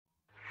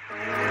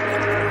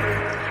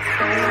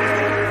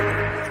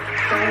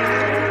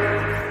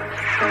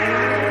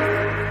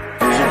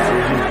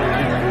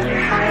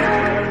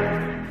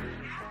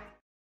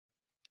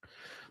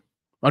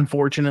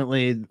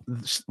Unfortunately,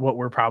 what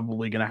we're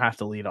probably going to have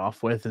to lead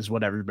off with is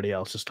what everybody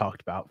else has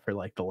talked about for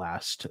like the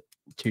last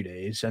 2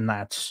 days, and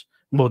that's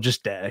well,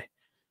 just day.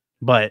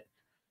 But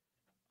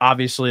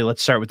obviously,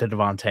 let's start with the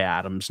Devonte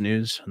Adams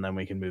news, and then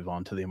we can move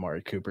on to the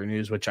Amari Cooper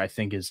news, which I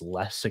think is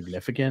less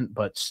significant,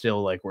 but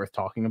still like worth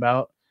talking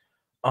about.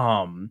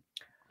 Um,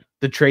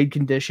 the trade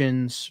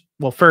conditions.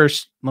 Well,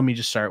 first, let me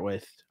just start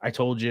with I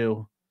told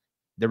you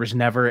there was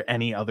never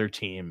any other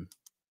team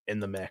in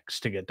the mix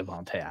to get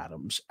Devonte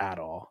Adams at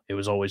all. It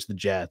was always the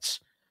Jets.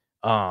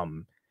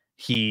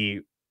 He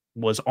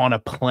was on a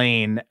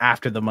plane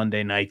after the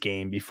Monday night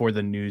game before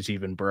the news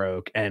even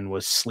broke and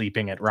was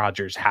sleeping at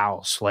Rodgers'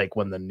 house like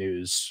when the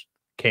news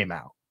came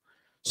out.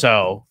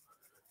 So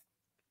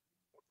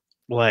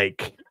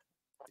like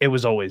it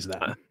was always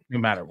them, no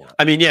matter what.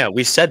 I mean, yeah,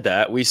 we said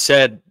that. We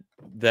said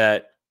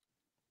that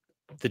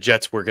the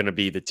Jets were going to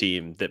be the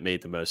team that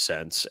made the most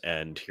sense,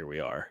 and here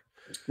we are.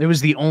 It was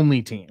the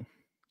only team.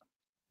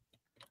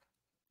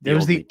 It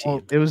was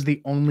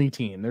the only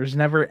team. There's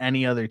never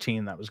any other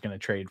team that was going to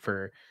trade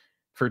for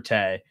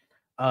Tay.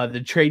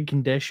 The trade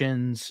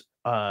conditions,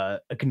 a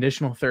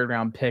conditional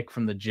third-round pick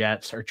from the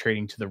Jets are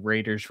trading to the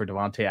Raiders for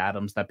Devonte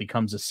Adams. That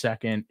becomes a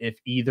second if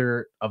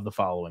either of the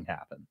following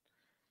happen.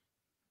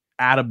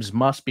 Adams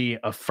must be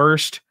a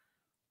first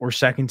or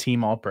second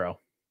team All-Pro,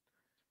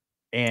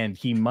 and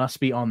he must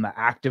be on the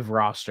active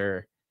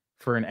roster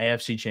for an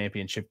AFC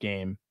Championship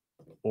game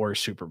or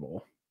Super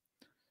Bowl.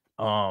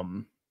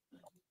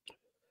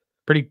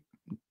 Pretty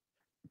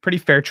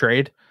fair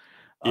trade.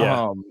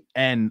 Yeah.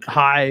 And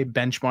high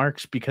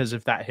benchmarks, because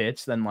if that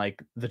hits, then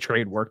like the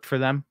trade worked for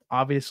them,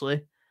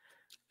 obviously.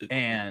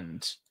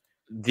 And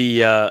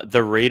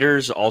the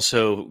Raiders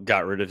also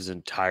got rid of his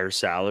entire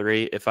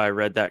salary, if I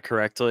read that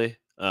correctly.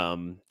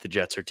 The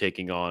Jets are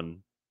taking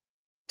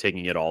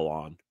it all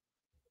on,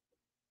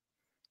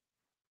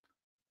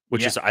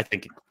 which is, I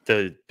think,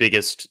 the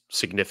biggest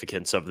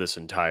significance of this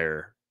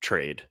entire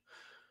trade.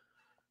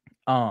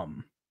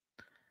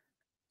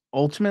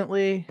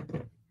 Ultimately,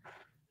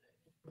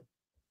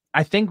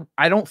 I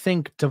don't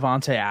think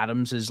Devonte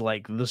Adams is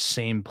like the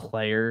same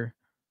player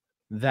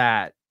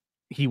that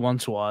he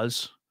once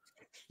was,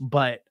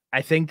 but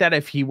I think that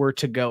if he were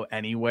to go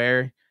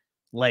anywhere,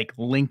 like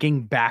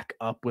linking back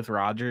up with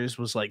Rodgers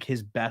was like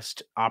his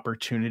best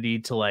opportunity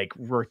to like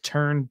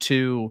return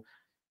to,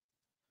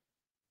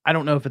 I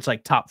don't know if it's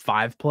like top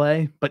 5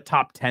 play, but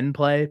top 10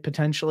 play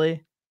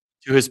potentially.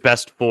 To his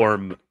best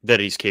form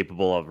that he's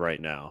capable of right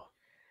now.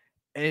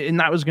 And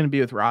that was going to be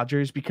with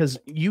Rodgers, because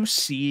you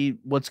see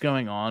what's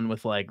going on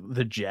with like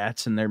the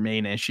Jets, and their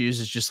main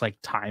issues is just like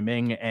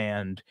timing,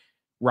 and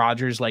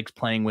Rodgers likes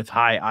playing with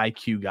high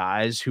IQ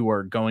guys who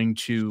are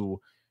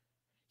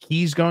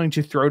he's going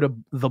to throw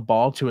the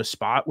ball to a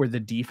spot where the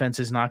defense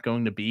is not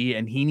going to be,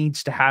 and he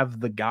needs to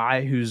have the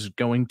guy who's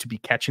going to be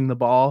catching the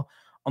ball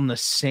on the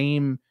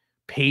same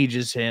page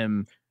as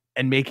him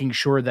and making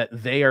sure that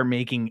they are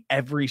making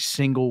every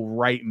single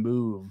right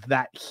move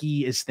that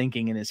he is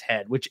thinking in his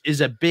head, which is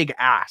a big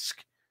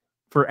ask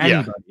for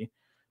anybody. Yeah.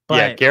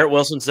 But Garrett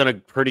Wilson's done a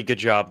pretty good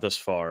job thus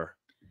far,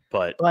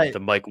 but the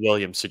Mike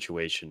Williams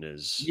situation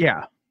is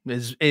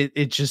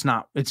it's just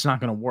not, it's not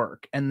going to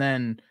work. And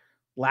then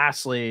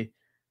lastly,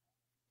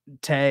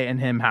 Tay and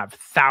him have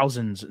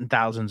thousands and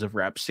thousands of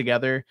reps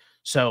together.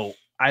 So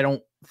I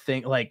don't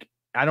think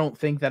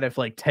that if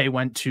like Tay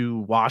went to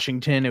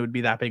Washington, it would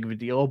be that big of a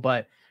deal.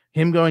 But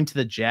him going to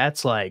the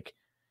Jets, like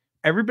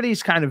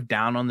everybody's kind of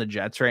down on the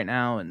Jets right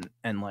now,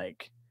 and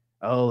like,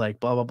 oh, like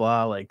blah blah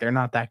blah, like they're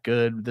not that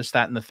good, this,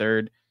 that, and the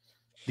third.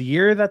 The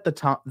year that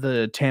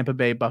the Tampa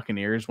Bay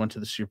Buccaneers went to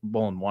the Super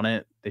Bowl and won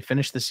it, they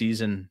finished the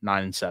season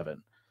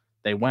 9-7.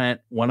 They went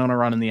on a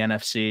run in the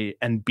NFC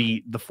and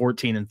beat the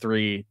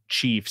 14-3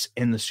 Chiefs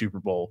in the Super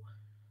Bowl.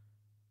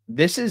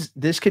 This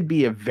could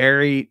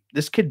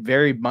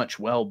very much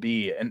well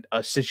be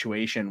a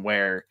situation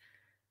where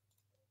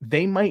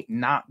they might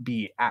not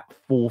be at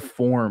full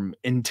form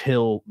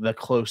until the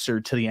closer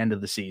to the end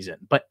of the season.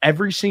 But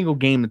every single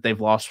game that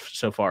they've lost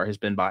so far has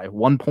been by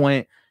 1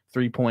 point,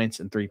 3 points,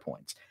 and 3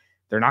 points.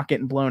 They're not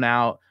getting blown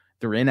out.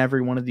 They're in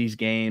every one of these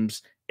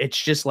games. It's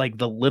just like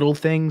the little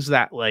things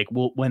that like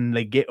when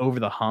they get over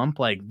the hump,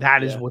 like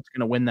that is what's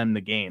going to win them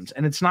the games.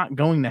 And it's not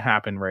going to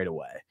happen right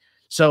away.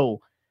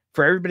 So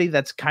for everybody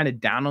that's kind of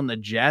down on the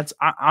Jets,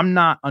 I'm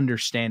not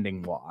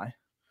understanding why.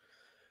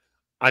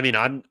 I mean,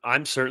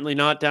 I'm certainly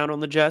not down on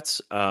the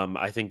Jets.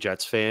 I think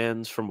Jets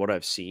fans, from what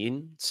I've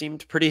seen,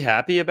 seemed pretty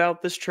happy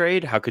about this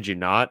trade. How could you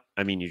not?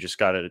 I mean, you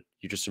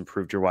just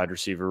improved your wide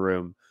receiver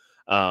room.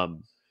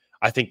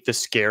 I think the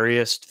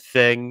scariest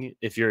thing,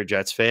 if you're a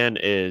Jets fan,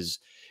 is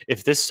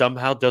if this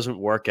somehow doesn't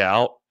work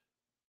out,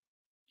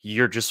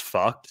 you're just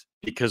fucked,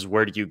 because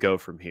where do you go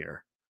from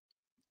here?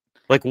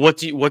 Like,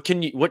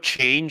 what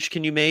change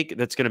can you make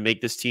that's going to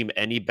make this team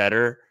any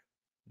better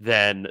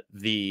than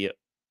the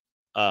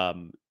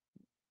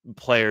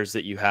players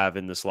that you have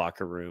in this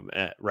locker room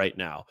right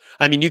now?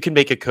 I mean, you can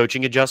make a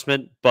coaching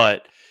adjustment,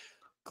 but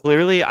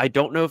clearly I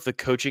don't know if the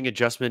coaching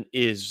adjustment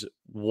is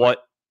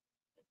what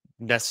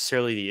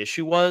necessarily the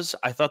issue was.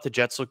 I thought the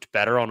Jets looked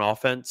better on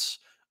offense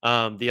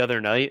the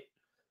other night.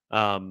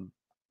 Um,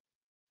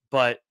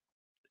 but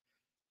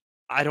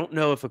I don't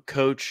know if a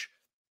coach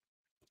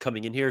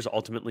coming in here is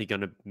ultimately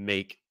going to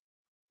make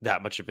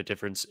that much of a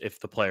difference if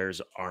the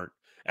players aren't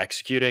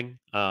executing.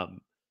 Now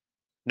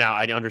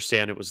I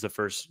understand it was the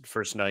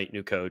first night,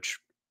 new coach,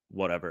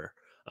 whatever.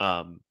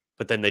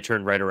 But then they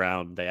turn right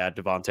around. They add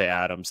Devontae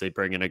Adams. They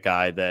bring in a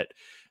guy that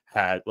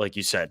had, like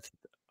you said,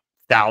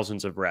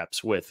 thousands of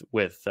reps with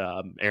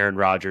Aaron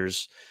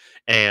Rodgers,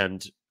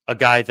 and a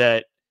guy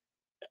that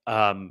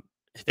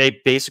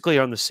they basically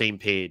are on the same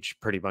page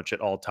pretty much at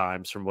all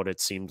times from what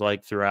it seemed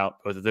like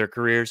throughout both of their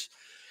careers.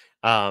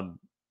 Um,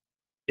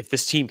 if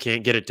this team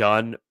can't get it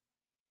done,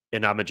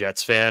 and I'm a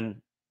Jets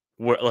fan,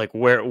 where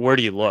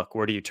do you look?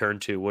 Where do you turn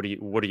to? What do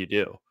you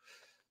do?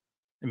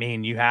 I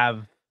mean, you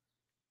have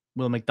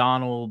Will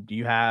McDonald,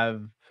 you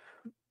have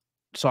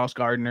Sauce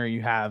Gardner,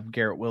 you have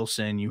Garrett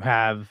Wilson, you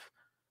have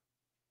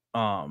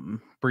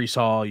Brees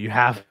Hall, you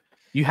have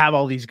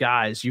all these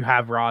guys. You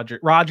have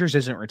Rodgers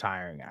isn't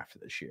retiring after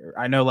this year.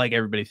 I know like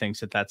everybody thinks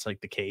that that's like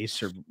the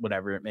case or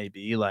whatever it may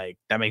be. Like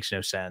that makes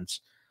no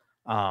sense.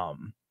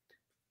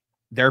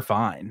 They're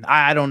fine.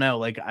 I don't know.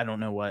 Like I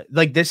don't know what.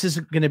 Like this is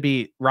going to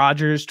be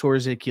Rodgers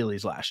towards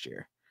Achilles last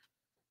year.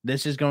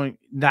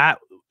 That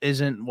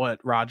isn't what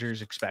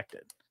Rodgers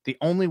expected. The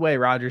only way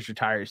Rodgers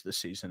retires this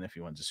season if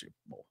he wins a Super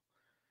Bowl.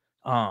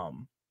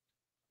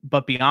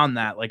 But beyond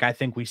that, like I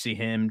think we see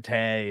him,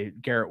 Tay,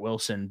 Garrett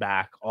Wilson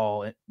back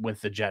all with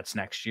the Jets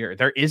next year.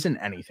 There isn't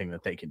anything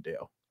that they can do.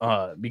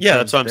 Yeah,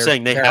 that's what I'm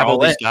saying. They have all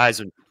these guys,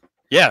 and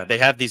they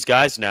have these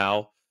guys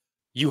now.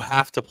 You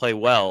have to play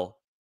well.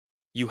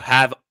 You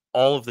have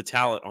all of the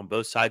talent on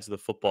both sides of the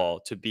football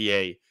to be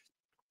a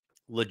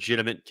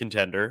legitimate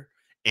contender.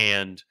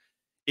 And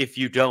if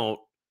you don't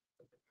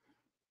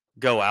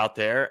go out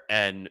there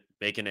and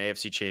make an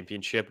AFC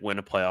championship, win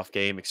a playoff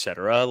game,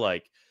 etc.,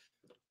 like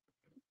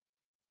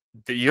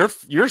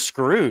you're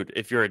screwed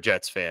if you're a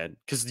Jets fan,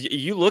 because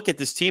you look at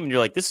this team and you're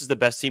like, this is the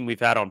best team we've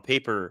had on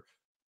paper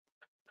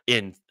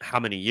in how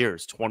many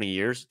years? 20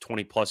 years,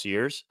 20 plus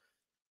years.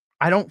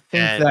 I don't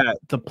think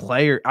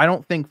I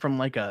don't think from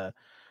like a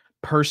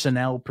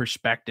personnel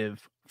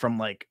perspective, from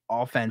like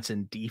offense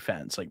and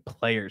defense, like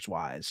players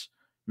wise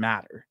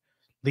matter.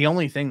 The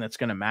only thing that's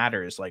going to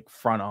matter is like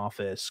front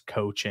office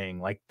coaching,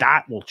 like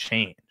that will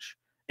change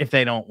if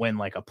they don't win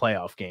like a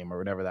playoff game or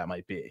whatever that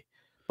might be.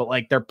 But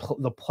like the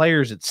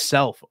players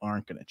itself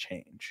aren't going to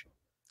change.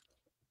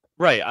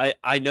 Right.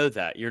 I know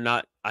that you're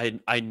not,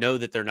 I know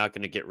that they're not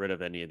going to get rid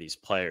of any of these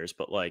players,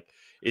 but like,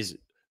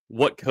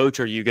 what coach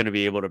are you going to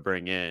be able to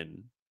bring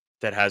in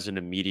that has an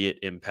immediate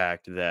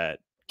impact that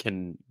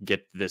can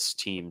get this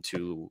team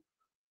to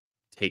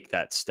take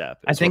that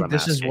step? I think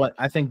this is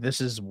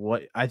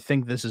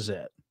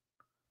it.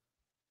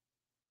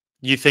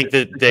 You think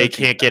that they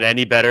can't get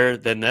any better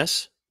than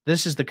this?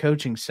 This is the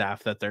coaching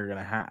staff that they're going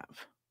to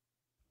have.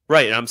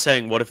 Right. And I'm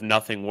saying, what if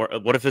nothing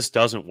what if this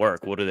doesn't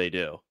work? What do they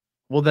do?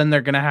 Well, then they're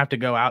going to have to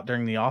go out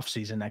during the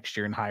offseason next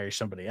year and hire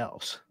somebody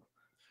else.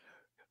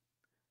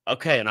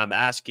 Okay, and I'm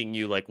asking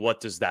you, like, what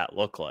does that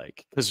look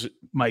like? Because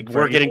Mike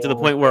we're getting to the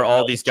point where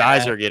all these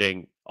guys are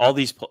getting,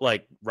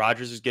 like,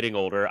 Rodgers is getting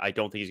older. I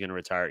don't think he's going to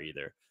retire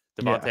either.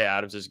 Devontae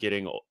Adams is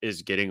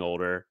getting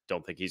older.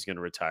 Don't think he's going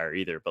to retire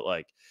either. But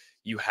like,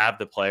 you have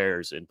the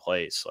players in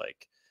place.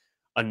 Like,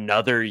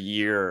 another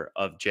year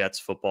of Jets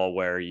football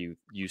where you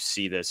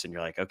see this and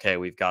you're like, okay,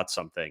 we've got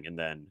something, and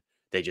then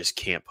they just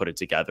can't put it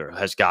together. It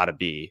has got to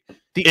be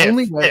the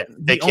only way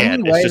they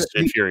can. It's just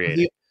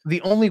infuriating.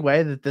 The only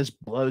way that this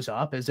blows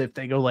up is if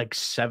they go like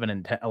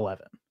 7-11.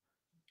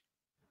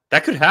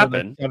 That could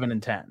happen. Like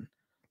 7-10.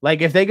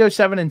 Like if they go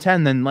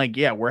 7-10, then like,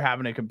 yeah, we're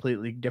having a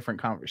completely different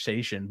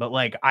conversation. But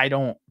like, I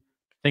don't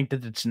think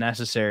that it's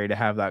necessary to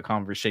have that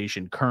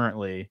conversation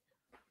currently.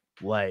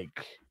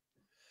 Like,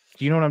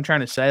 do you know what I'm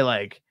trying to say?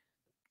 Like,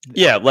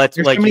 yeah, let's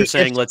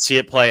see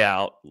it play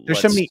out.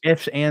 There's so many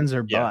ifs, ands,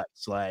 or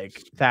buts like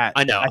that.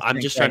 I know.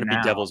 I'm just trying to be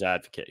devil's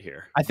advocate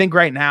here. I think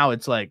right now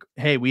it's like,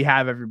 hey, we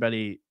have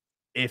everybody.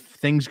 If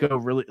things go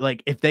really,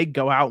 like if they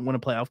go out and win a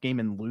playoff game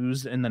and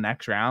lose in the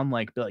next round,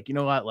 like be like, you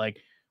know what, like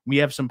we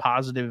have some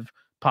positive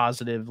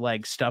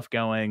like stuff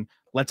going.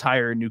 Let's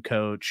hire a new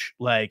coach.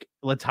 Like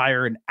let's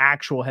hire an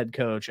actual head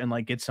coach and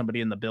like get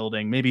somebody in the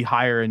building. Maybe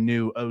hire a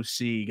new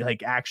OC.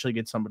 Like actually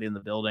get somebody in the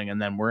building, and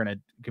then we're in a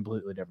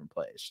completely different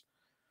place.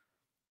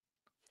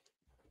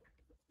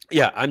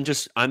 Yeah, I'm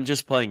just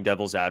playing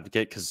devil's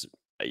advocate because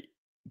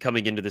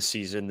coming into the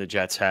season, the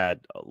Jets had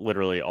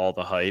literally all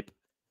the hype,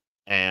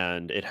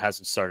 and it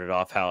hasn't started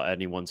off how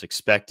anyone's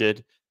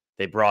expected.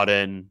 They brought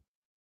in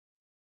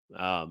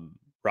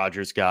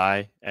Rodgers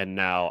guy, and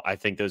now I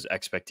think those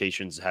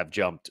expectations have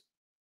jumped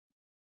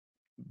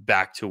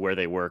back to where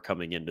they were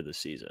coming into the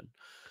season.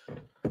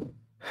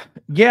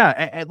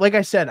 Yeah, like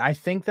I said, I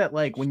think that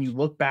like when you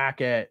look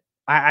back at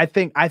I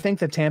think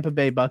the Tampa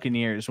Bay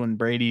Buccaneers when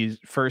Brady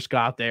first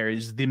got there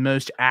is the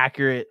most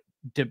accurate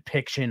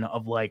depiction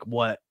of like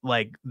what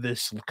like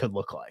this could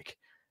look like.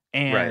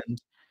 And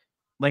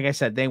like I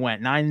said, they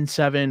went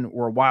 9-7,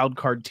 were a wild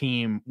card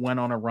team, went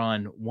on a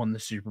run, won the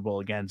Super Bowl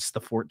against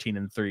the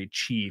 14-3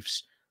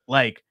 Chiefs.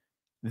 Like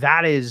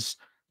that is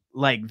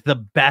like the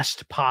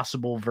best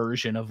possible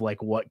version of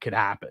like what could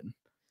happen.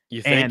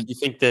 And You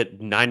think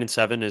that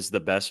 9-7 is the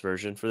best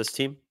version for this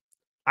team?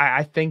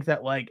 I think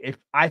that like if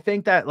I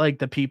think that like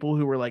the people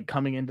who were like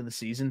coming into the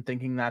season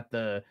thinking that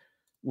the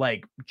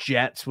like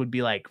Jets would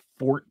be like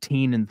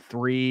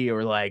 14-3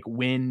 or like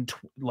win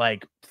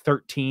like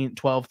 13,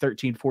 12,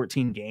 13,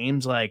 14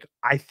 games, like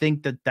I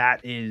think that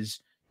that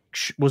is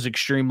was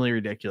extremely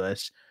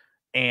ridiculous.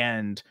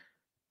 And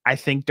I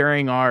think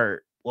during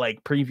our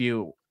like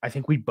preview, I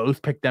think we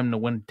both picked them to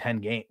win 10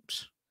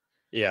 games.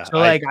 Yeah, So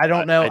like I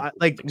don't know, I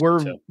like think so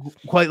we're too.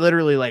 quite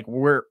literally like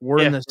we're in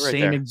Yeah, the right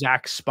same there.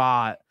 exact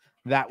spot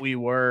that we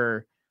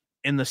were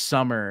in the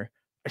summer.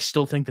 I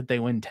still think that they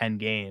win 10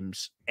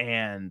 games,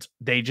 and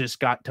they just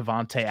got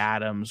Devontae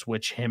Adams,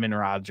 which him and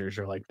Rodgers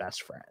are like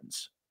best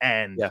friends.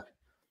 And Yeah.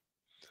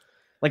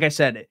 like I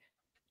said,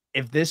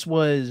 if this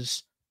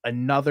was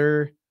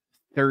another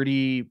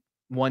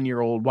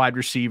 31-year-old wide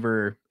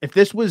receiver, if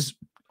this was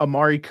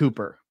Amari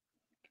Cooper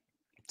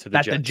To the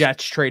that the Jets.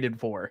 Jets traded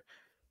for,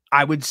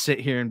 I would sit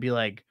here and be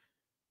like,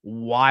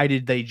 why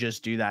did they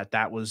just do that?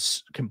 That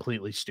was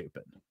completely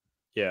stupid.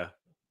 Yeah.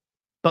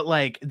 But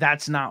like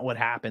that's not what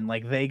happened.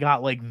 Like they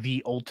got like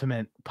the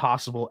ultimate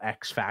possible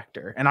X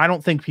factor. And I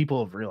don't think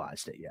people have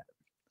realized it yet.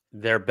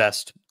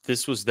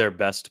 This was their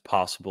best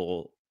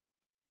possible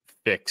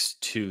fix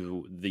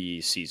to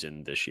the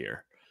season this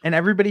year. And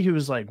everybody who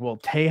was like, well,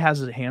 Tay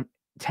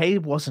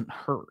wasn't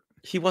hurt.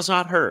 He was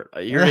not hurt.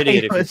 You're an He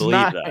idiot if you was believe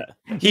not that.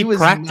 he He was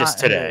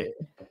practiced not hurt. today.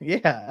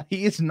 Yeah,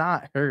 he is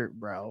not hurt,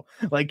 bro.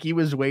 Like he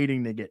was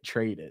waiting to get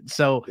traded.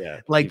 So Yeah,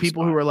 he like was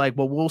people who fine. were like,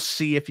 well, we'll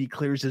see if he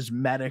clears his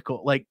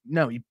medical. Like,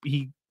 no,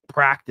 he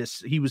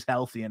practiced, he was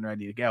healthy and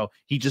ready to go.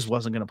 He just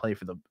wasn't going to play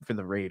for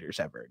the Raiders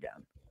ever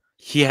again.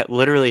 He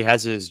literally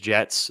has his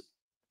Jets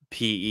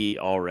PE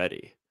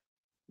already.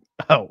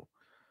 Oh,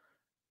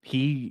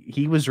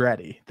 he was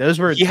ready. Those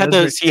were He had those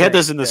were those. He had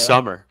those sick, in the yeah.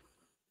 summer.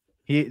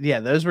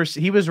 Those were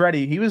he was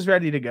ready. He was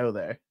ready to go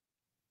there.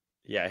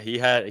 Yeah, he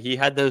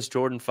had those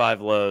Jordan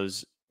 5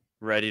 lows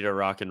ready to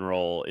rock and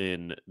roll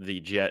in the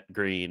jet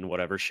green,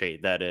 whatever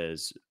shade that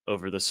is,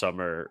 over the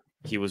summer.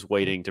 He was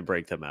waiting to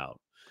break them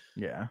out.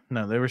 Yeah,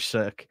 no, they were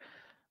sick.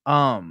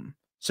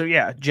 So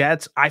yeah,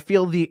 Jets,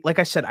 like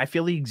I said, I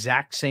feel the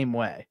exact same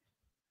way.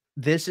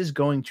 This is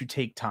going to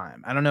take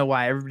time. I don't know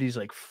why everybody's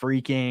like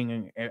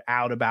freaking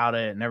out about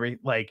it and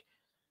like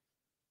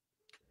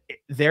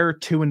they're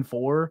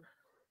 2-4.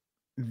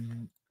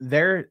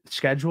 Their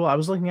schedule, I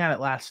was looking at it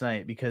last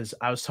night because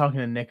I was talking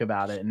to Nick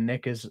about it, and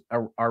Nick is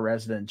our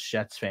resident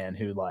Jets fan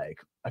who like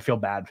I feel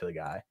bad for the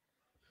guy.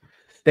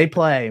 They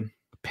play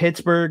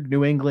Pittsburgh,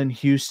 New England,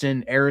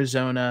 Houston,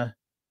 Arizona,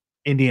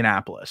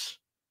 Indianapolis.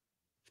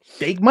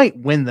 They might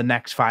win the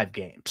next 5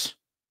 games.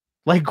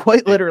 Like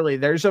quite literally,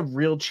 there's a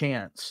real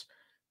chance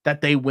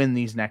that they win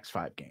these next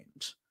 5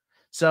 games.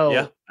 So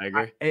Yeah, I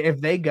agree. if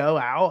they go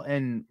out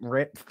and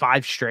rip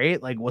 5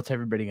 straight, like what's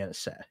everybody gonna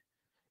say?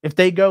 If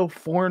they go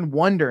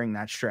 4-1 during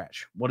that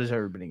stretch, what is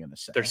everybody gonna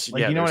say? Like, you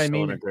know They're what I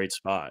still in mean? a great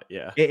spot.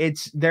 Yeah.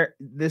 It's there.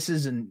 This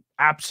is an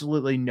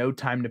absolutely no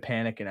time to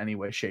panic in any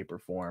way, shape, or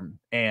form.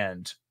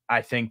 And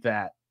I think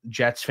that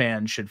Jets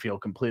fans should feel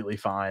completely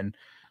fine.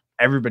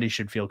 Everybody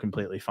should feel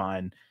completely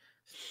fine.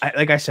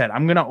 Like I said,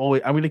 I'm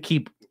gonna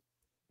keep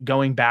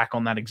going back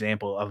on that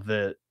example of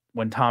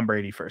when Tom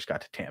Brady first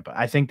got to Tampa.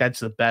 I think that's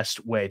the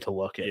best way to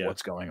look at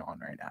what's going on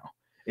right now.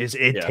 Is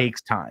it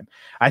takes time.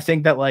 I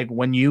think that like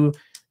when you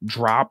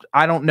dropped,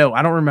 I don't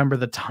remember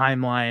the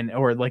timeline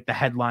or like the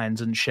headlines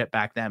and shit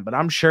back then, but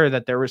I'm sure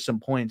that there were some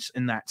points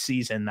in that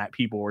season that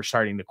people were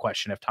starting to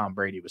question if Tom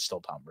Brady was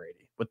still Tom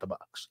Brady with the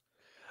Bucks.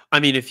 I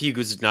mean, if he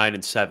goes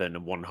 9-7,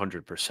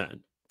 100%,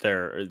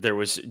 there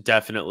was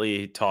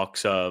definitely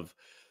talks of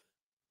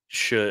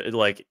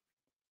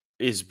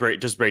does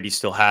Brady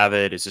still have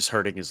it? Is this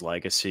hurting his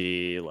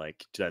legacy?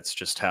 Like that's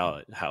just how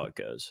it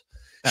goes.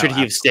 Should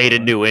he have stayed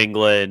in New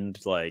England?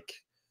 Like,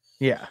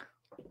 yeah.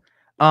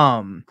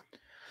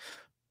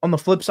 On the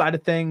flip side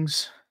of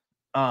things,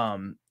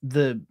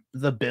 the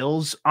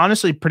Bills,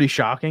 honestly, pretty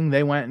shocking.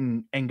 They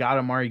went and got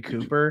Amari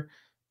Cooper.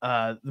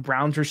 The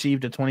Browns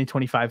received a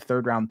 2025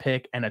 third round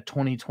pick and a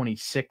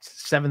 2026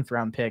 seventh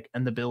round pick,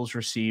 and the Bills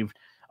received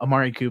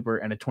Amari Cooper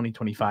and a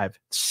 2025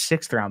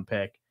 sixth round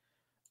pick.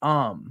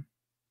 I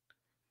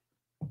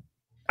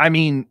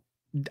mean,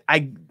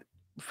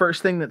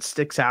 first thing that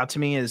sticks out to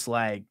me is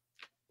like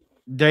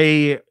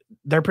they're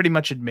pretty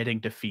much admitting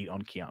defeat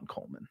on Keon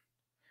Coleman.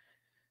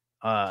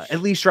 At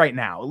least right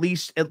now, at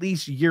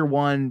least year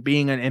one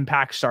being an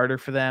impact starter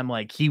for them,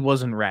 like he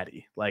wasn't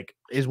ready, like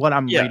is what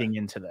I'm reading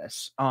into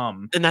this.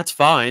 And that's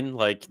fine.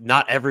 Like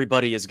not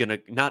everybody is gonna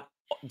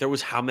there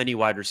was how many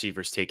wide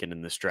receivers taken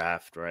in this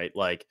draft, right?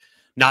 Like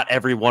not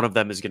every one of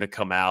them is gonna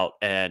come out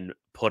and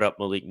put up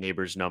Malik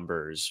Neighbors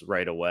numbers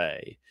right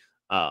away.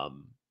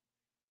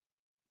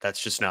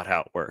 That's just not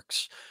how it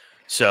works.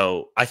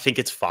 So I think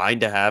it's fine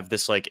to have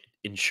this like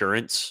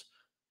insurance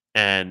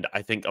And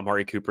I think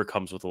Amari Cooper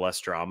comes with less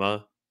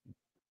drama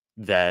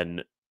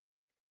than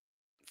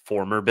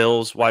former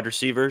Bills wide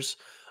receivers.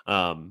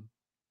 Um,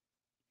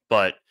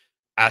 but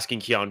asking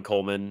Keon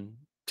Coleman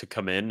to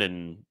come in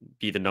and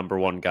be the number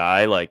one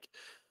guy, like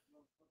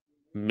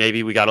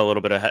maybe we got a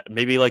little bit ahead.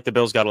 Maybe like the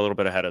Bills got a little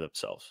bit ahead of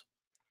themselves.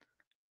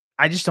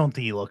 I just don't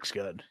think he looks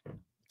good.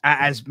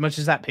 As much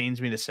as that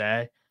pains me to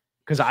say,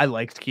 because I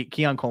liked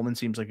Keon Coleman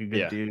seems like a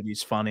good dude.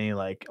 He's funny,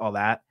 like all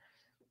that.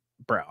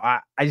 Bro,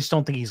 I just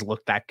don't think he's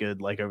looked that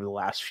good like over the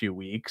last few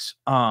weeks.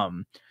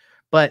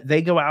 But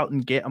they go out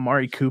and get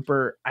Amari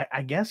Cooper.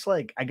 I guess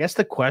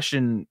the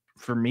question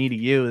for me to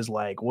you is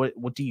like,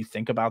 what do you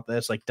think about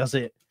this? Like, does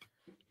it?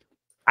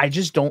 I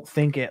just don't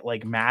think it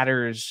like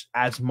matters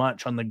as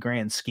much on the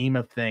grand scheme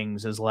of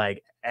things as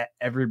like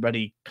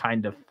everybody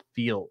kind of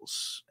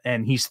feels.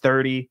 And he's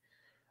 30.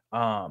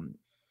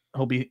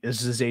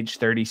 This is his age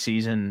 30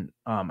 season.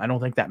 I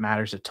don't think that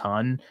matters a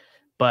ton,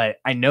 but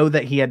I know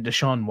that he had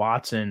Deshaun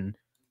Watson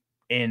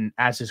in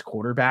as his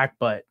quarterback,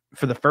 but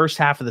for the first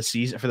half of the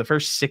season, for the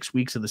first 6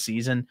 weeks of the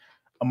season,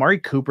 Amari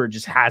Cooper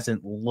just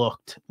hasn't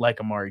looked like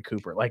Amari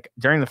Cooper. Like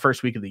during the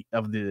first week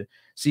of the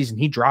season,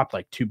 he dropped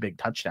like two big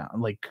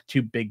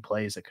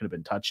plays that could have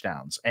been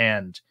touchdowns.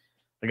 And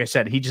like I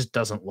said, he just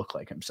doesn't look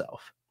like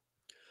himself.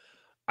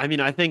 I mean,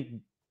 I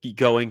think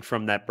going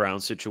from that Brown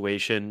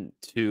situation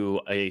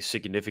to a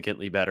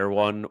significantly better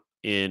one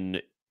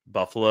in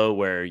Buffalo,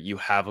 where you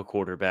have a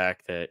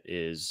quarterback that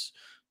is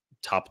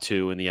top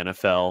 2 in the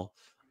NFL,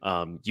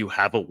 you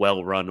have a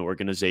well-run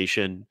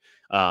organization,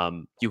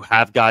 you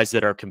have guys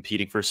that are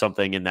competing for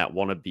something and that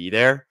want to be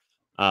there.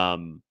 I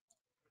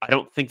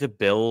don't think the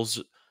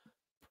Bills'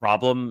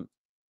 problem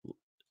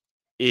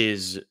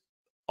is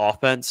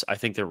offense. I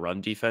think their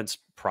run defense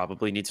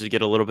probably needs to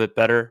get a little bit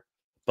better,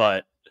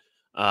 but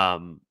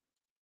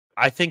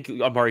I think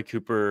Amari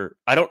Cooper,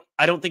 I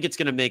don't think it's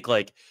going to make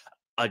like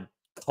a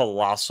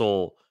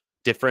colossal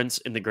difference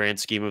in the grand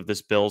scheme of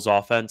this Bills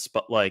offense,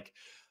 but like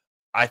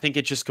I think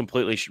it just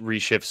completely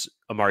reshifts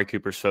Amari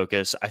Cooper's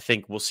focus. I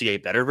think we'll see a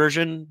better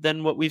version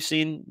than what we've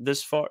seen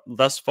thus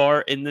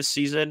far in this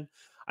season.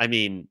 I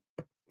mean,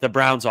 the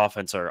Browns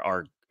offense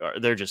are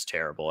they're just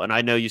terrible. And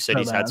I know you said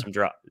he's had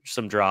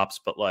some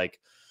drops, but like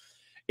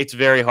it's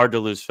very hard to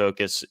lose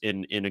focus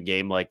in a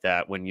game like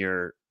that when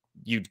you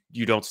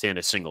don't stand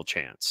a single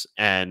chance.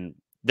 And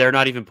they're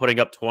not even putting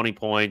up 20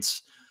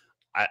 points.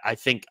 I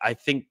think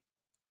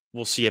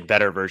we'll see a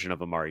better version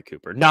of Amari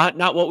Cooper.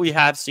 Not what we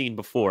have seen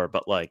before,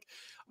 but like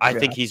I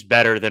think he's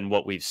better than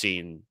what we've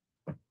seen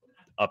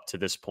up to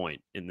this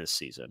point in this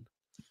season.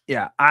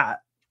 Yeah,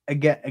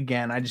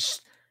 again,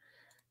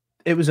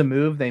 it was a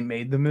move. They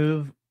made the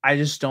move. I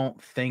just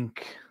don't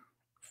think.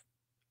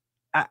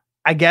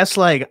 I guess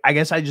I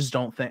just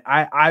don't think.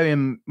 I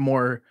am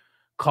more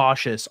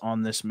cautious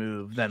on this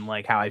move than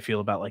like how I feel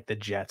about like the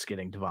Jets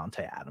getting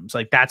Davante Adams.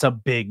 Like that's a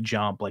big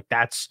jump. Like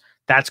that's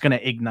going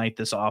to ignite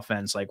this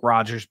offense. Like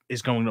Rodgers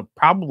is going to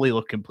probably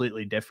look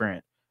completely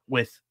different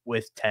with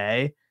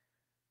Tay.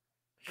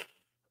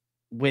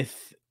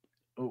 With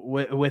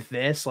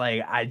this,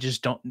 like I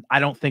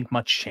don't think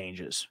much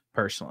changes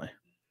personally.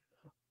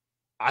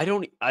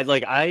 I'm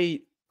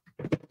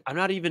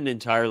not even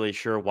entirely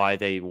sure why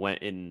they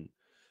went and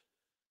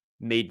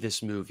made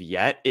this move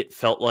yet. It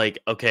felt like,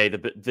 okay,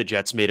 the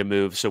Jets made a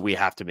move, so we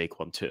have to make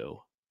one too.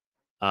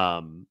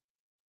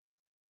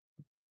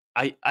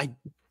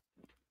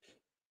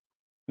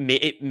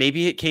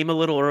 Maybe it came a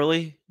little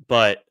early,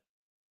 but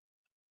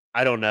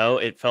I don't know.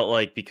 It felt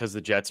like because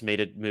the Jets made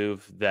a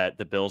move that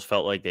the Bills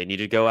felt like they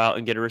needed to go out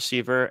and get a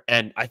receiver.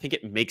 And I think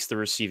it makes the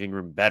receiving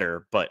room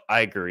better, but I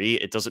agree.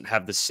 It doesn't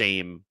have the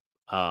same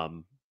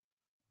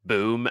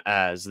boom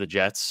as the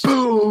Jets.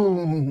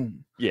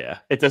 Boom. Yeah.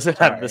 It doesn't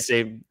have the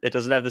same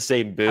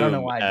boom I don't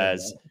know why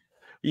as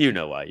you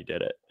know why you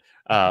did it.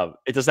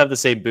 It doesn't have the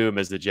same boom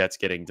as the Jets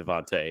getting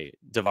Davante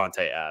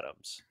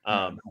Adams.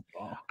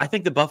 I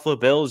think the Buffalo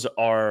Bills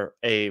are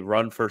a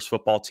run-first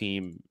football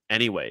team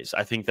anyways.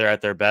 I think they're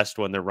at their best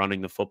when they're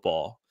running the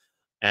football.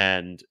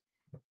 And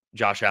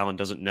Josh Allen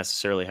doesn't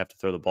necessarily have to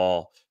throw the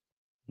ball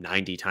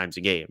 90 times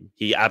a game.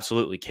 He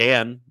absolutely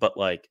can, but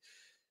like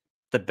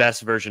the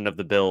best version of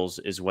the Bills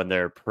is when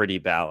they're pretty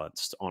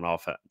balanced on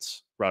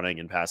offense, running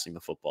and passing the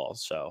football.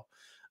 So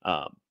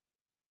I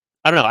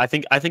don't know. I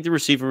think the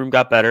receiver room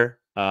got better.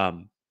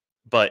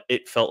 But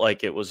it felt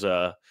like it was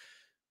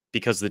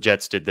because the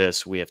Jets did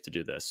this, we have to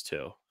do this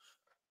too.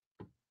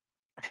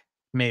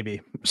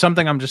 Maybe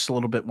something I'm just a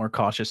little bit more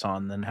cautious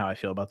on than how I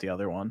feel about the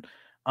other one.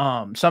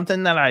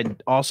 Something that I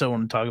also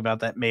want to talk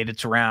about that made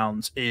its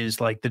rounds is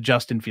like the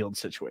Justin Fields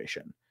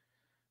situation.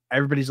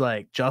 Everybody's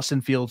like,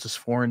 Justin Fields is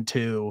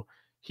 4-2.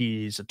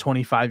 He's a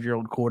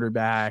 25-year-old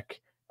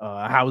quarterback.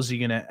 How is he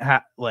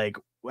gonna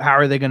how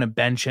are they going to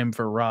bench him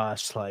for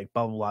Russ? Like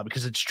blah, blah, blah,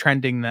 because it's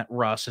trending that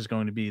Russ is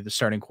going to be the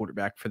starting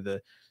quarterback for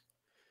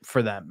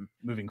them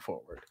moving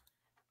forward.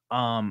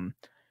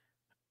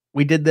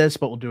 We did this,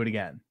 but we'll do it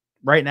again.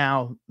 Right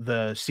now,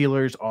 the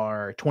Steelers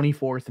are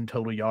 24th in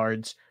total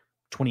yards,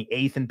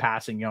 28th in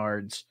passing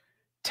yards,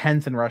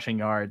 10th in rushing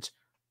yards,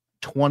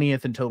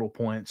 20th in total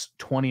points,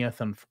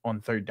 20th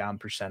on third down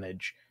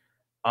percentage.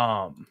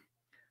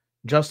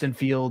 Justin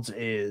Fields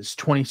is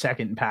 22nd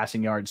in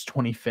passing yards,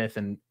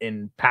 25th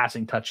in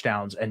passing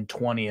touchdowns, and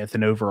 20th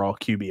in overall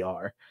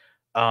QBR.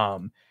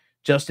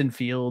 Justin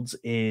Fields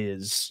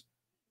is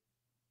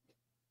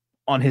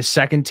on his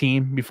second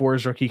team before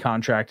his rookie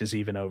contract is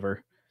even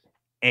over.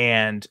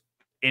 And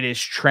it is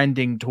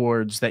trending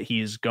towards that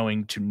he's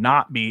going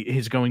to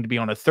be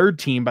on a third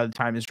team by the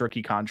time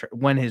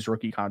when his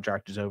rookie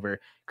contract is over,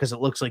 because it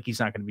looks like he's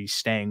not going to be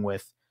staying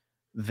with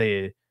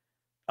the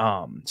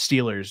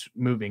Steelers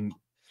moving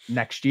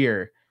next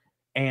year.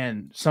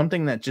 And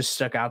something that just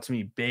stuck out to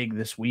me big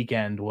this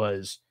weekend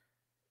was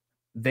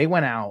they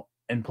went out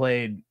and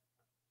played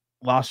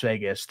Las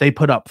Vegas. They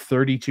put up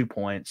 32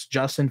 points.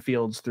 Justin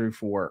Fields threw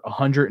for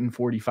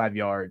 145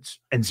 yards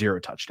and 0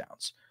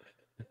 touchdowns.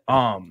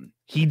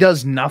 He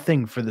does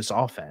nothing for this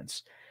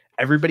offense.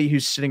 Everybody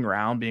who's sitting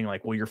around being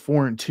like, well, you're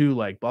 4-2,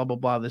 like blah, blah,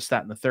 blah, this,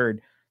 that, and the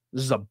third.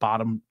 This is a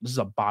bottom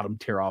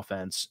tier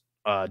offense.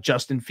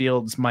 Justin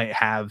Fields might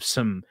have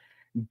some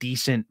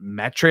decent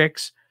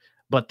metrics,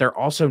 but they're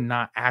also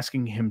not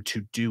asking him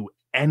to do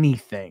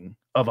anything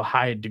of a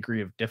high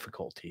degree of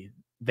difficulty.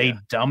 They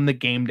dumb the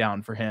game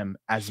down for him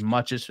as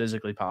much as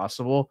physically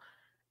possible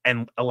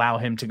and allow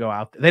him to go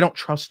out. They don't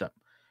trust him.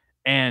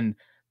 And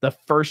the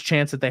first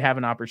chance that they have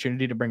an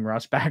opportunity to bring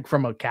Russ back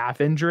from a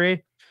calf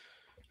injury,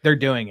 they're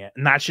doing it.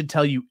 And that should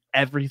tell you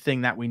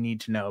everything that we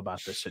need to know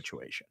about this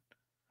situation.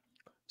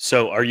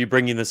 So are you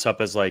bringing this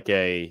up as like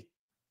a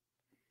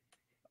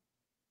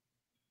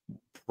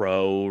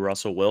pro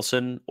Russell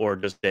Wilson or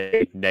just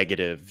a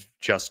negative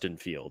Justin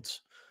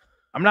Fields?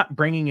 I'm not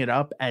bringing it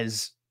up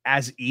as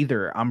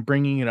either. I'm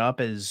bringing it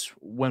up as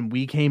when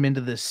we came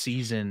into this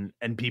season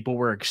and people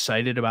were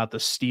excited about the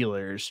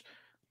Steelers,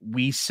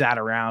 we sat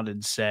around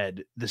and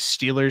said the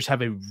Steelers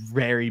have a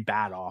very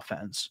bad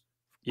offense.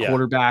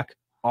 Quarterback,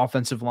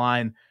 offensive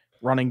line,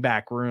 running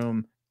back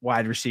room,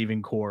 wide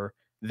receiving core,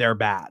 they're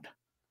bad.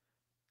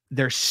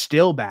 They're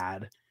still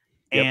bad.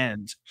 Yep.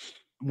 And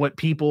what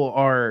people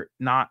are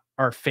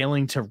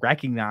failing to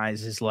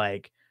recognize is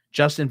like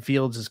Justin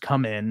Fields has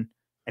come in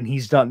and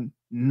he's done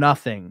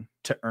nothing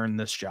to earn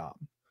this job.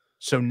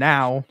 So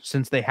now,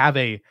 since they have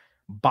a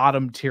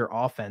bottom tier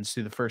offense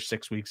through the first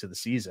 6 weeks of the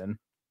season,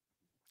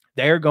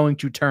 they're going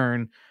to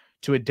turn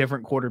to a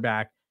different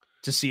quarterback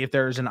to see if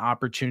there is an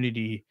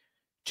opportunity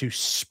to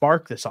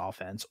spark this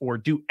offense or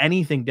do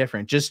anything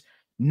different, just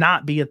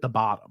not be at the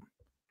bottom.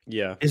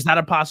 Yeah. Is that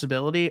a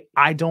possibility?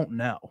 I don't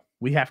know.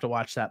 We have to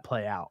watch that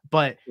play out.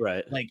 But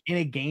like in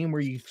a game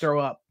where you throw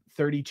up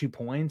 32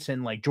 points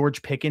and like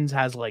George Pickens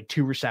has like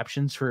 2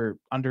 receptions for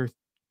under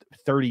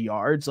 30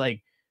 yards,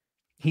 like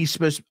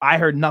I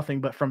heard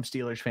nothing but from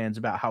Steelers fans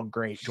about how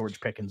great George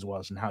Pickens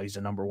was and how he's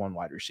a number 1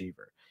 wide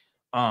receiver.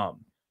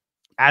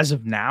 As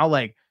of now,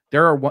 like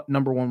there are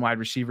number 1 wide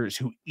receivers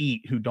who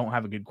don't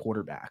have a good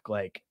quarterback,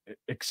 like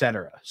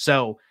etc.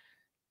 So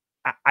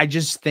I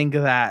just think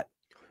that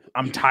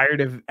I'm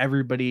tired of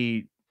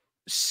everybody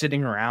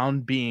sitting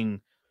around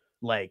being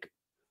like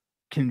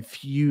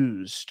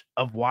confused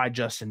of why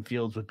Justin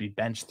Fields would be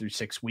benched through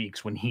 6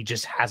 weeks when he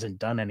just hasn't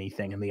done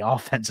anything and the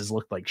offense has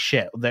looked like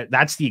shit.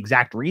 That's the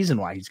exact reason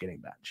why he's getting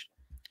benched.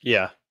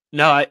 Yeah.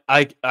 No,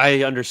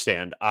 I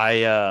understand.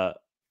 The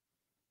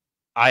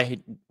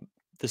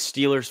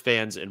Steelers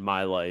fans in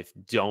my life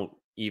don't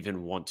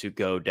even want to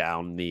go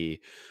down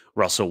the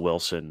Russell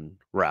Wilson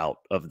route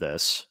of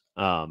this.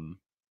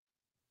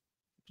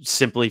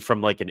 Simply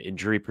from like an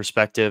injury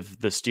perspective,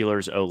 the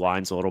Steelers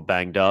O-line's a little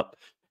banged up,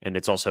 and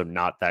it's also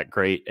not that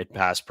great at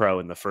pass pro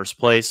in the first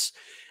place.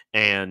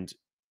 And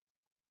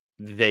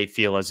they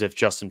feel as if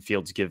Justin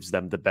Fields gives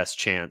them the best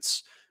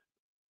chance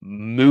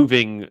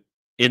moving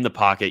in the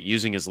pocket,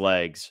 using his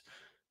legs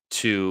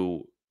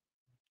to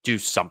do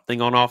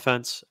something on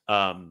offense.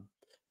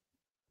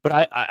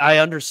 But I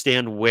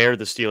understand where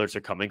the Steelers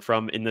are coming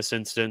from in this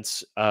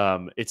instance.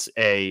 Our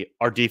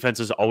defense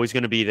is always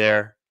going to be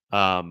there.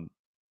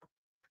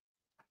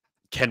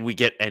 Can we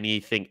get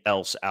anything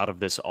else out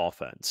of this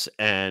offense?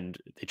 And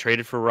they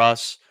traded for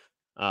Russ.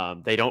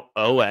 They don't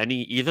owe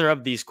either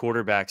of these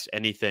quarterbacks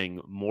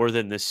anything more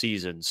than this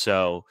season.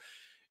 So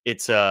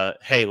it's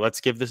hey,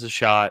 let's give this a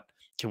shot.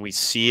 Can we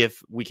see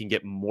if we can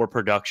get more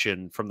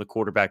production from the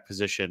quarterback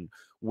position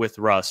with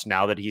Russ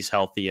now that he's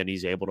healthy and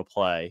he's able to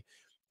play?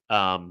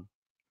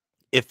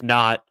 If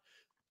not,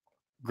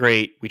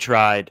 great. We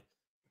tried.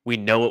 We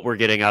know what we're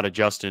getting out of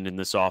Justin in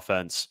this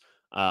offense.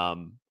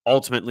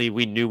 Ultimately,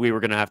 we knew we were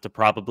going to have to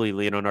probably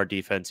lean on our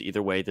defense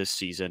either way this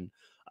season,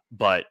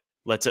 but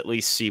let's at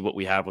least see what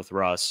we have with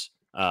Russ.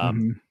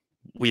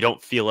 We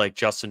don't feel like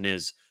Justin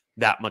is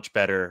that much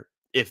better,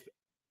 if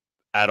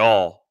at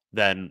all,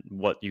 than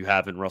what you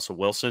have in Russell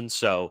Wilson.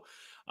 So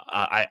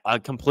I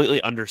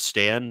completely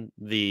understand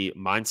the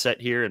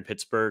mindset here in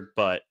Pittsburgh,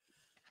 but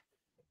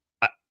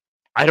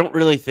I don't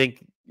really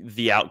think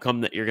the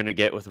outcome that you're going to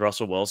get with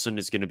Russell Wilson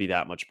is going to be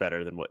that much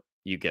better than what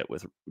you get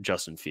with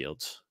Justin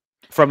Fields.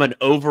 From an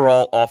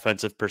overall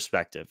offensive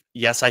perspective,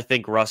 yes, I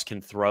think Russ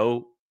can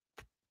throw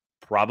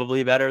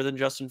probably better than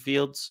Justin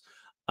Fields.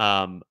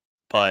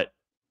 But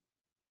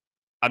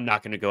I'm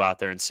not going to go out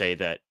there and say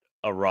that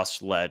a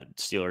Russ-led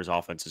Steelers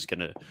offense is going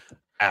to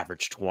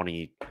average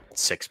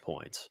 26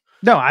 points.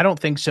 No, I don't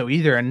think so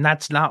either, and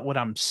that's not what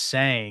I'm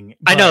saying.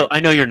 I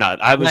know you're not.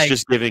 I was like,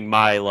 just giving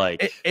my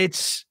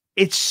it's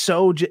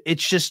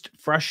just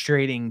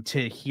frustrating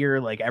to hear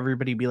like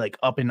everybody be like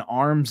up in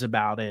arms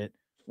about it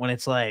when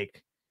it's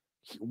like,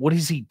 what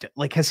is he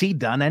like? Has he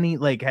done any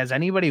like? Has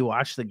anybody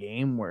watched the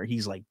game where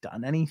he's like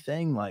done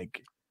anything?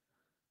 Like,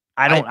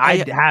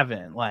 I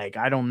haven't. Like,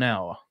 I don't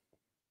know.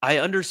 I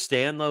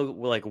understand though,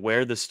 like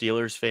where the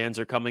Steelers fans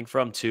are coming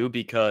from too,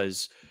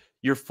 because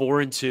you're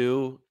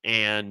 4-2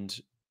 and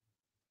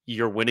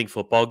you're winning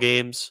football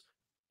games,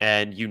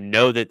 and you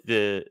know that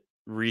the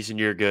reason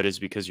you're good is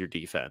because your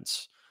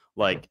defense.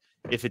 Like,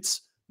 if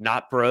it's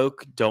not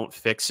broke, don't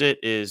fix it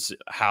is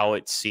how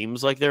it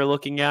seems like they're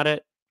looking at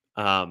it.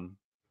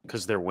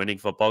 Because they're winning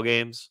football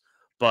games.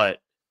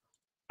 But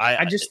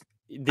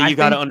you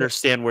got to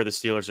understand where the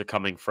Steelers are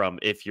coming from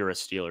if you're a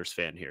Steelers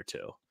fan here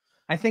too.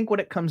 I think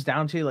what it comes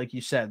down to, like you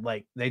said,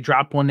 like they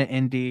dropped one to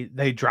Indy,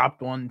 they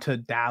dropped one to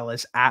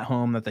Dallas at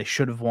home that they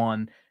should have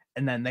won,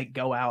 and then they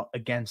go out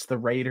against the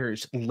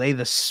Raiders, lay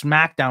the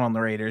smackdown on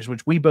the Raiders,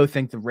 which we both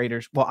think the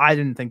Raiders. Well, I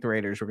didn't think the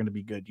Raiders were going to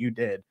be good. You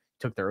did,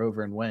 took their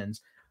over and wins,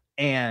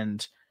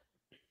 and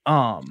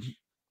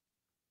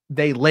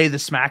they lay the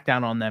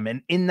smackdown on them.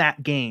 And in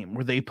that game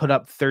where they put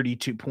up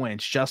 32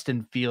 points,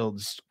 Justin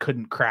Fields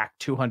couldn't crack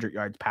 200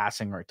 yards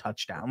passing or a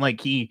touchdown. Like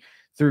he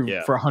threw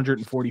for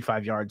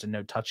 145 yards and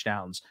no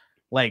touchdowns.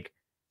 Like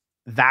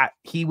that,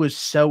 he was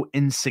so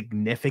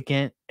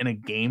insignificant in a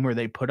game where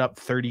they put up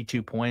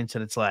 32 points.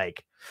 And it's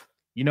like,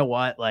 you know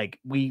what? Like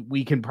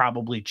we can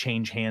probably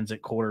change hands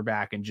at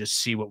quarterback and just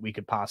see what we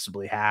could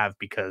possibly have,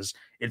 because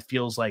it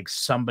feels like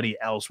somebody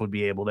else would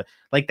be able to,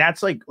 like,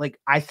 that's like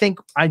I think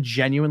I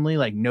genuinely,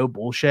 like, no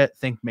bullshit,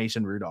 think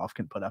Mason Rudolph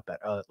can put up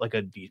like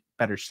a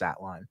better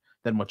stat line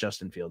than what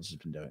Justin Fields has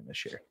been doing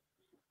this year.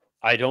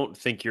 I don't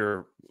think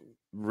you're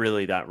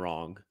really that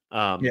wrong.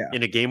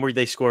 In a game where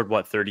they scored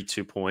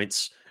 32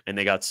 points and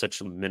they got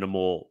such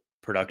minimal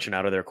production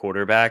out of their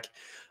quarterback,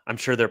 I'm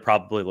sure they're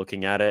probably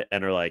looking at it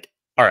and are like,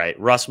 all right,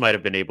 Russ might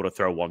have been able to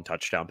throw one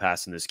touchdown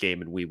pass in this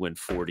game and we win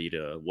 40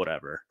 to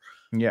whatever.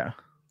 Yeah.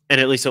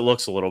 And at least it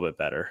looks a little bit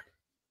better.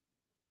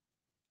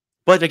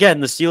 But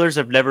again, the Steelers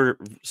have never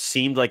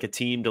seemed like a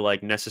team to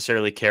like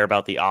necessarily care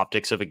about the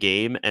optics of a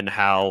game and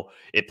how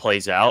it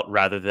plays out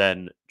rather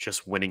than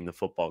just winning the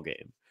football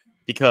game.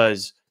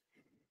 Because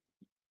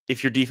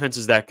if your defense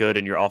is that good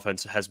and your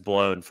offense has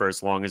blown for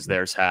as long as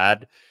theirs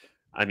had,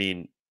 I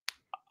mean,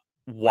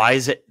 why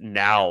is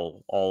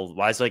now all of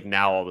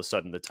a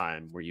sudden the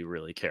time where you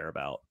really care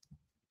about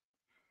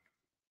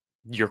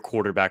your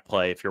quarterback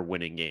play if you're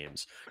winning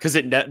games? Because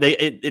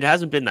it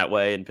hasn't been that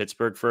way in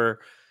Pittsburgh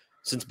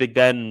since Big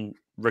Ben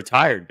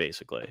retired,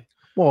 basically.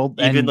 Well,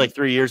 even like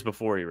 3 years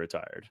before he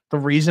retired. The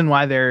reason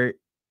why they're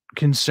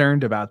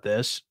concerned about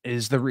this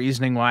is the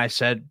reasoning why I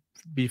said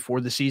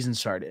before the season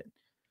started.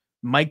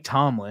 Mike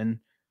Tomlin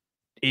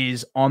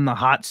is on the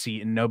hot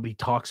seat and nobody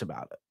talks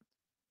about it.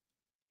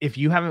 If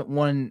you haven't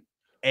won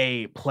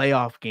a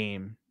playoff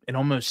game in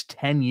almost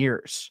 10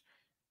 years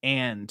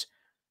and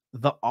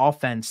the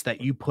offense that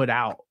you put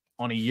out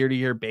on a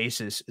year-to-year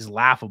basis is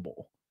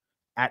laughable,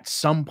 at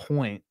some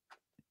point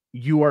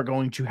you are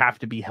going to have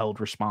to be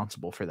held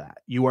responsible for that.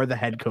 You are the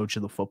head coach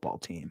of the football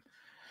team.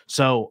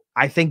 So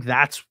I think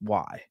that's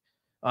why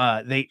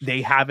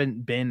they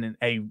haven't been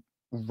a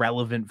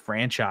relevant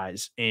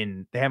franchise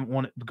they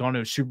haven't gone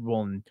to a Super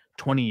Bowl in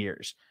 20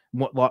 years.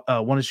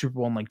 Won a Super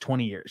Bowl in like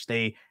 20 years.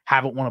 They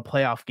haven't won a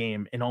playoff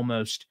game in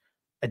almost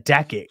a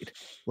decade.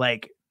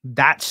 Like,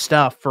 that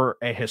stuff for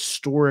a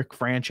historic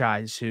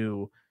franchise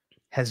who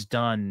has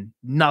done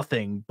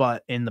nothing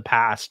but in the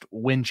past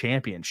win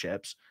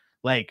championships.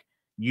 Like,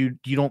 you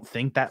don't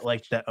think that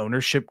like the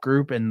ownership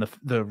group and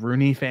the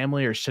Rooney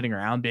family are sitting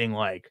around being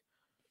like,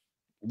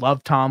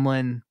 love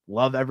Tomlin,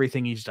 love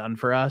everything he's done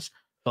for us,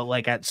 but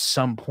like at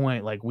some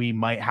point, like we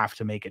might have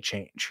to make a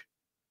change.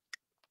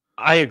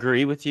 I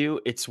agree with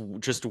you. It's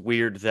just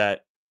weird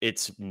that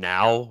it's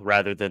now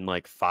rather than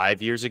like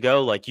 5 years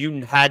ago. Like,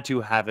 you had to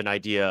have an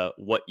idea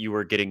what you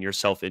were getting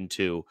yourself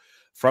into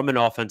from an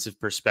offensive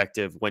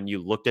perspective when you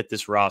looked at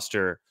this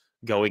roster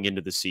going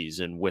into the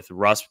season, with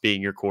Russ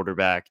being your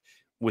quarterback,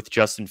 with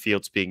Justin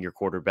Fields being your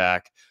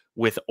quarterback,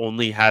 with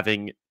only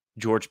having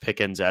George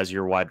Pickens as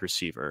your wide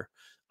receiver.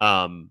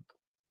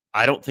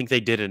 I don't think they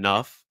did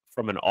enough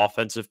from an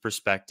offensive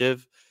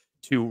perspective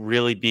to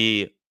really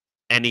be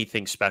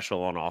anything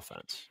special on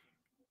offense.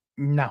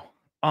 No.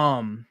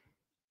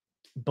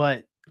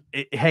 But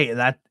hey,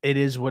 that it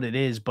is what it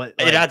is. But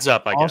like, it adds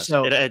up, I guess.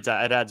 It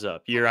adds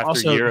up year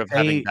after year of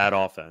having bad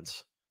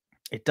offense.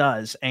 It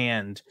does.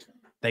 And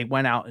they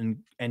went out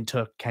and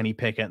took Kenny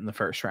Pickett in the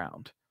first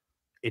round.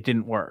 It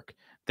didn't work.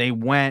 They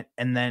went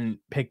and then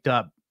picked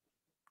up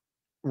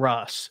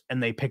Russ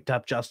and they picked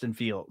up Justin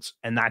Fields,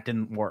 and that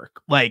didn't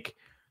work. Like,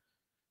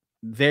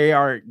 they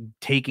are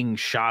taking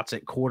shots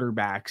at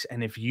quarterbacks.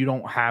 And if you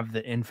don't have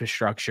the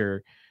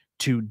infrastructure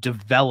to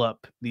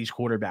develop these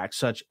quarterbacks,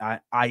 such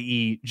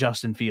i.e.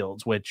 Justin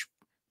Fields, which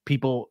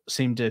people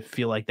seem to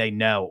feel like they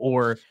know,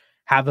 or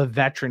have a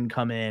veteran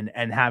come in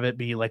and have it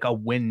be like a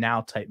win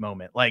now type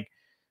moment. Like,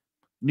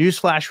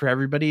 newsflash for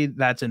everybody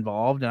that's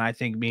involved, and I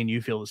think me and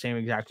you feel the same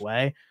exact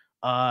way.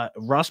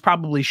 Russ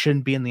probably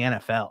shouldn't be in the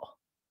NFL.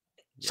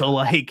 So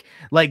like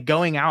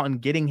going out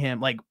and getting him,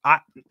 like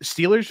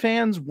Steelers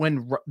fans,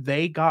 when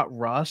they got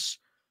Russ,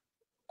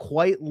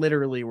 quite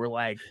literally were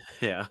like,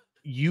 yeah,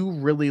 you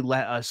really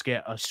let us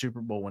get a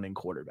Super Bowl winning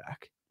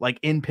quarterback, like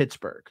in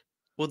Pittsburgh.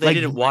 Well, they like,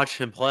 didn't watch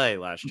him play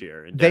last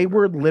year. They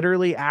were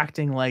literally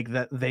acting like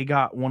that they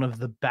got one of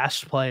the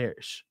best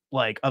players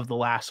like of the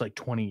last like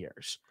 20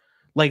 years.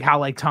 Like how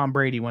like Tom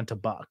Brady went to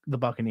the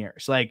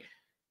Buccaneers. Like,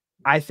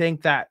 I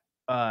think that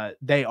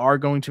they are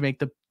going to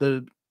make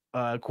the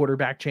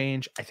quarterback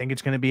change. I think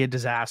it's going to be a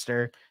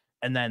disaster.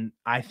 And then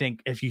I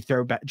think if you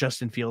throw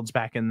Justin Fields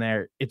back in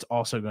there, it's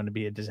also going to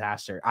be a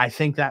disaster. I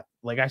think that,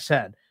 like I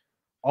said,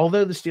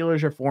 although the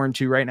Steelers are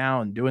 4-2 right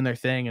now and doing their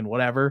thing and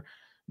whatever,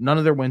 none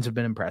of their wins have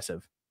been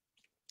impressive.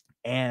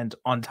 And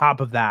on top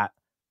of that,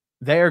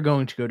 they are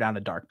going to go down a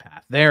dark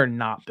path. They're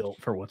not built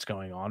for what's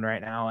going on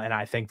right now. And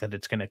I think that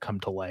it's going to come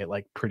to light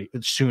like pretty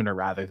sooner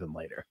rather than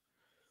later.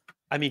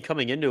 I mean,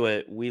 coming into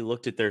it, we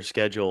looked at their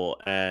schedule,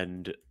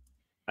 and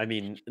I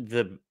mean,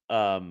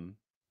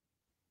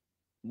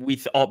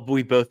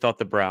 we both thought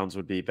the Browns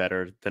would be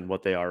better than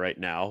what they are right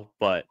now,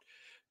 but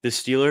the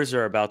Steelers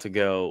are about to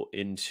go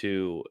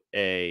into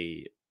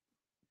a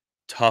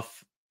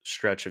tough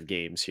stretch of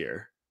games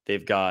here.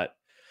 They've got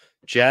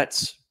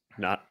Jets,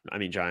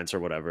 Giants or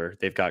whatever.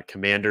 They've got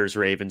Commanders,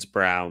 Ravens,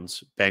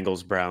 Browns,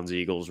 Bengals, Browns,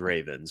 Eagles,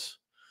 Ravens,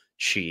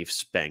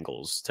 Chiefs,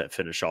 Bengals to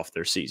finish off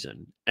their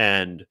season.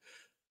 And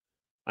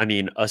I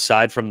mean,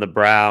 aside from the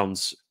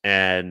Browns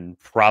and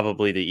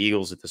probably the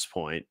Eagles at this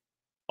point,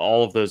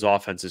 all of those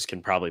offenses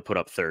can probably put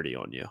up 30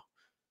 on you.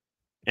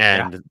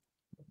 And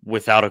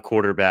without a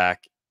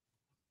quarterback,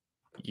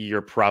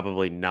 you're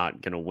probably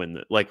not going to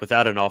win.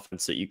 Without an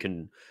offense that you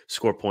can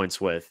score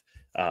points with,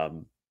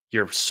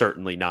 you're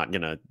certainly not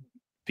going to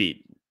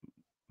beat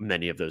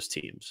many of those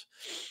teams.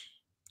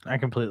 I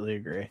completely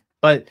agree.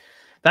 But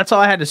that's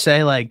all I had to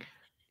say. Like,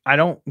 I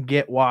don't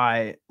get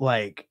why,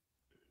 like,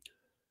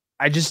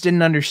 I just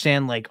didn't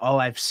understand, like,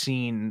 all I've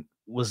seen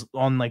was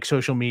on like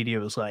social media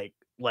was like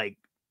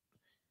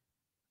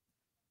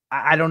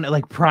I don't know,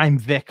 like Prime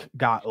Vic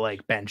got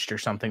like benched or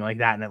something like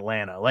that in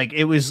Atlanta. Like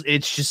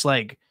it's just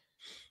like,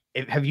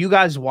 have you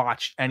guys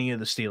watched any of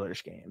the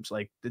Steelers games?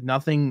 Like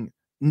nothing,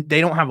 they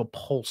don't have a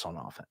pulse on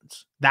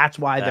offense. That's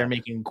why they're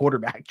making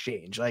quarterback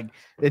change. Like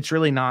it's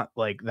really not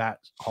like that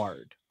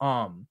hard.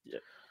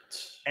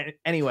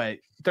 Anyway,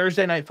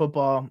 Thursday night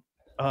football,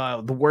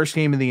 the worst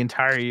game of the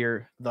entire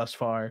year thus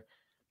far.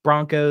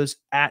 Broncos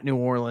at New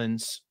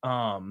Orleans.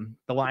 The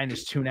line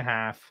is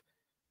 2.5.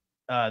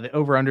 The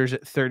over-under is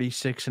at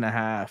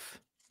 36.5.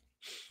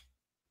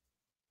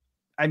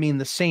 I mean,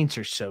 the Saints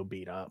are so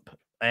beat up.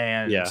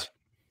 And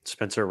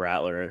Spencer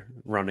Rattler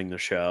running the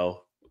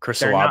show.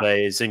 Chris Olave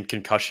is in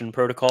concussion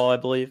protocol, I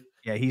believe.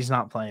 Yeah, he's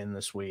not playing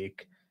this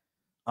week.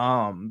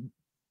 The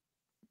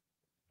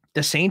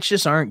Saints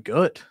just aren't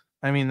good.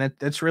 I mean,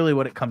 that's really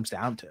what it comes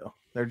down to.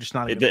 They're just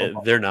not a good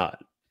They're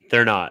not.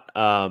 They're not.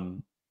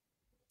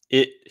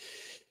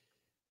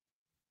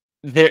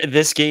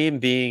 This game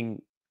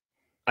being,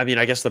 I mean,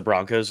 I guess the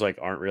Broncos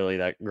aren't really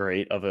that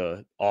great of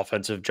a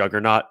offensive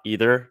juggernaut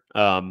either.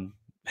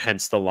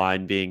 Hence the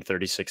line being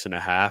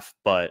 36.5.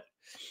 But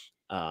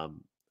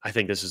I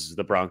think this is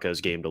the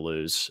Broncos game to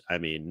lose. I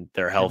mean,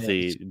 they're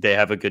healthy. They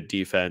have a good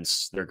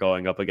defense. They're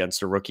going up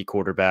against a rookie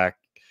quarterback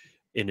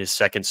in his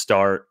second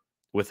start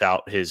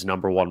without his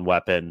number one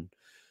weapon.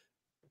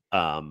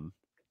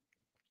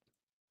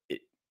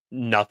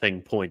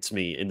 Nothing points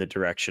me in the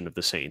direction of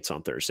the Saints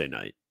on Thursday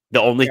night.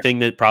 The only thing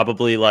that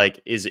probably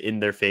is in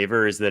their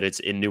favor is that it's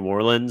in New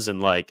Orleans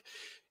and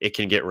it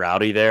can get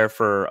rowdy there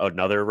for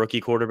another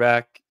rookie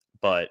quarterback.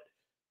 But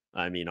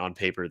I mean, on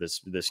paper,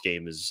 this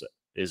game is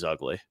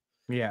ugly.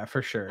 Yeah,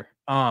 for sure.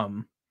 I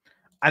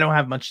don't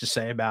have much to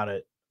say about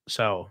it,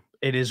 so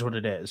it is what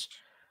it is.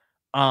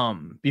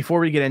 Before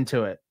we get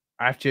into it,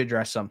 I have to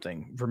address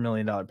something for $1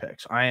 million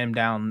picks. I am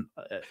down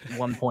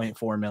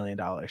 $1.4 million.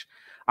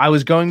 I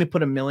was going to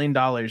put $1 million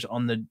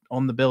on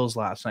the Bills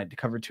last night to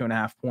cover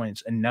 2.5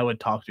 points, and Noah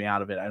talked me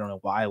out of it. I don't know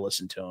why I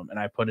listened to him, and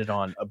I put it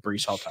on a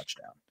Breece Hall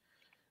touchdown.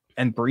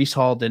 And Breece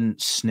Hall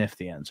didn't sniff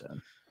the end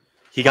zone.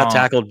 He got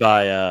tackled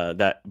by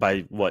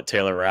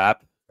Taylor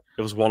Rapp.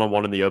 It was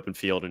 1-on-1 in the open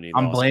field, and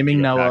I'm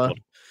blaming Noah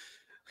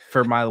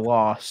for my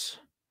loss,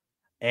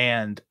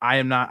 and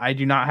I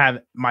do not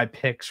have my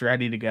picks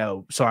ready to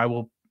go, so I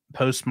will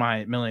post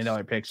my $1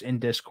 million picks in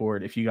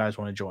Discord if you guys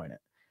want to join it.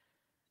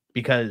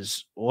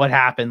 Because what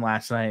happened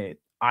last night,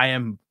 I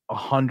am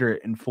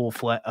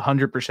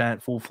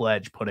 100%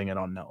 full-fledged putting it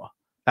on Noah.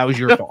 That was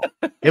your fault.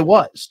 It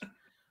was.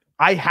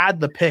 I had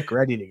the pick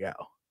ready to go.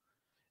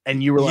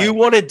 And you were you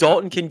wanted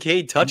Dalton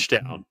Kincaid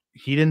touchdown.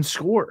 He didn't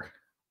score.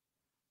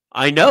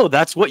 I know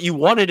that's what you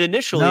wanted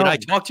initially, and I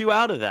No, talked you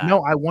out of that.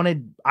 no,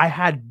 I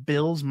had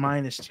Bills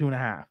minus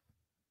 2.5.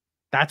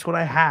 That's what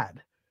I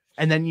had.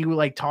 And then you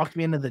like talked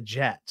me into the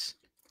Jets.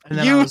 And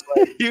then I You was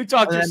like, you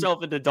talked and then,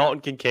 yourself into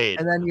Dalton Kincaid.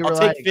 and then you I'll were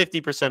take like,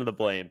 50% of the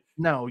blame.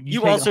 no, you You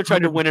take also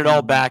tried to 100% win it of all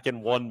the blame. back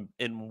in one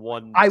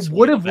I would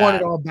swing of have won it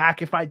that. all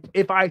back if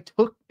I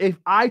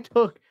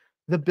took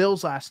the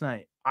Bills last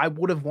night. I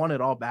would have won it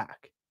all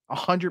back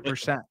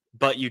 100%.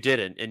 But you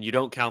didn't, and you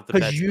don't count the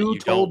Because bets that you you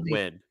told don't me,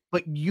 win.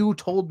 but you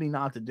told me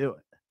not to do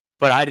it.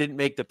 But I didn't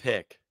make the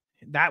pick.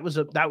 That was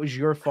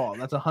your fault.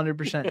 That's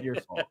 100% your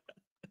fault.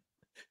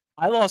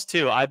 I lost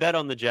too. I bet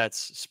on the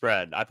Jets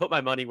spread. I put my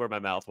money where my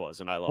mouth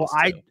was, and I Well, lost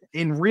too.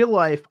 in real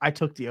life, I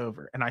took the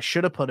over, and I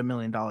should have put $1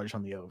 million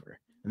on the over,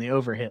 and the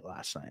over hit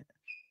last night.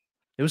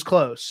 It was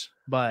close,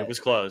 but It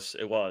was close.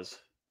 It was.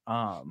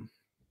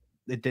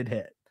 it did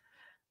hit.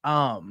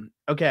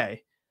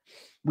 Okay.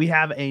 We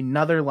have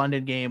another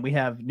London game. We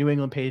have New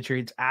England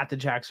Patriots at the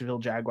Jacksonville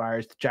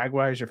Jaguars. The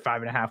Jaguars are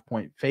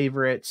 5.5-point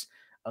favorites.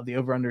 The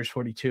over-under is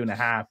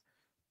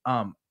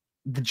 42.5.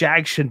 The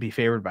Jags shouldn't be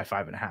favored by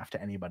 5.5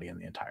 to anybody in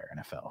the entire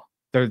NFL.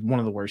 They're one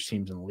of the worst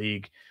teams in the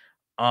league.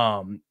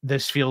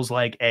 This feels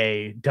like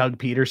a Doug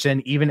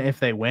Peterson. Even if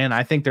they win,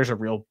 I think there's a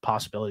real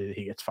possibility that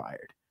he gets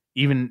fired,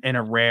 even in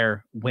a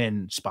rare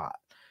win spot.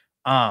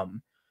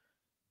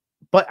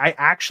 But I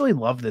actually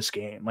love this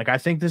game. Like, I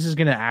think this is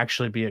going to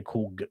actually be a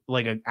cool,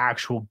 like an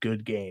actual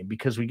good game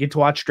because we get to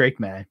watch Drake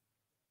May.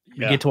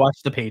 We get to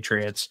watch the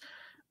Patriots,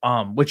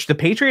 which the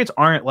Patriots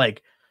aren't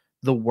like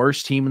the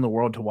worst team in the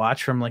world to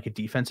watch from like a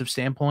defensive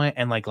standpoint.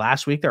 And like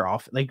last week, they're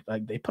off. Like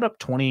they put up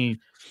 28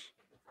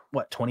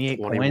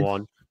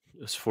 points.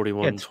 It's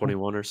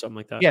 41-21 or something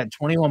like that. Yeah,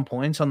 21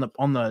 points on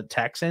the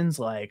Texans.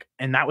 Like,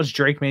 and that was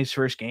Drake May's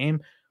first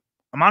game.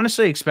 I'm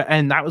honestly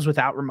and that was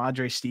without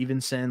Ramondre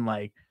Stevenson.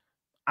 Like,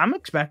 I'm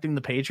expecting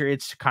the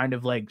Patriots to kind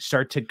of like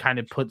start to kind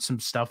of put some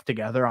stuff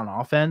together on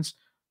offense.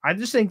 I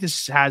just think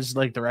this has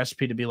like the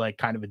recipe to be like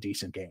kind of a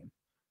decent game.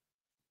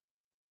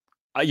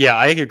 Yeah,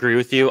 I agree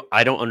with you.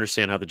 I don't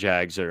understand how the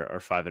Jags are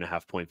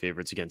 5.5-point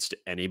favorites against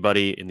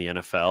anybody in the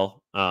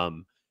NFL.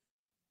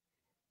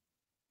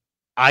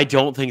 I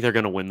don't think they're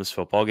going to win this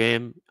football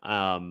game.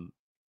 And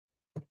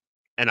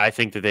I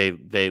think that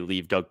they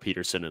leave Doug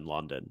Peterson in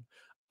London.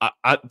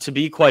 To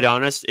be quite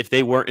honest, if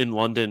they weren't in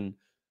London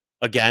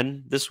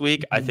again this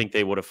week, I think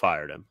they would have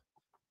fired him.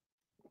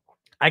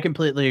 I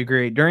completely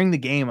agree. During the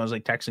game, I was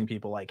like texting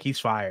people like he's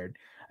fired.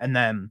 And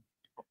then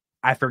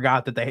I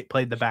forgot that they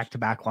played the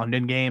back-to-back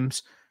London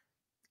games.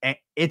 And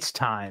it's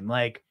time.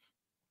 Like,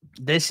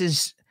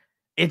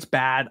 it's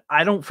bad.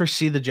 I don't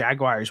foresee the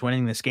Jaguars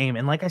winning this game.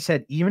 And like I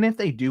said, even if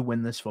they do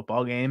win this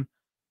football game,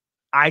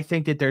 I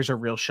think that there's a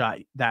real shot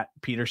that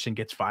Peterson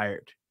gets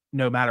fired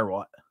no matter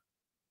what.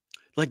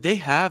 Like, they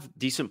have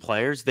decent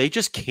players. They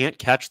just can't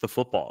catch the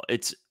football.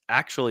 It's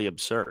actually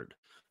absurd.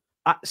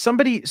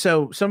 Somebody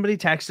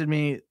texted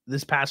me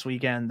this past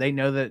weekend. They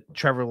know that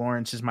Trevor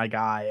Lawrence is my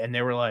guy. And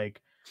they were like,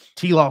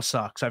 T-Law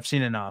sucks. I've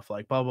seen enough.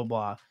 Like, blah, blah,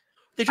 blah.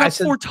 They dropped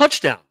 4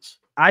 touchdowns.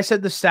 I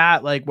said the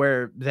stat like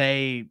where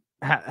they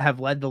have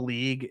led the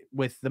league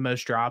with the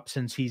most drops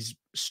since he's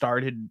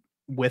started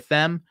with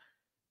them.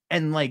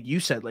 And like you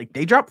said, like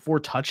they dropped 4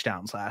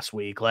 touchdowns last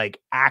week. Like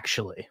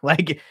actually,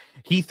 like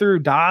he threw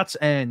dots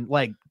and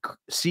like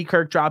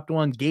Seekirk dropped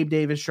 1, Gabe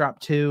Davis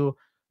dropped 2,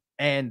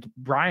 and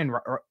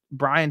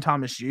Brian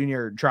Thomas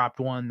Jr. dropped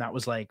 1 that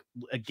was like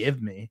a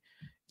give me.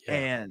 Yeah.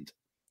 And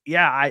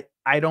yeah,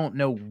 I don't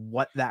know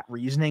what that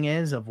reasoning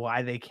is of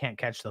why they can't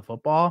catch the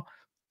football.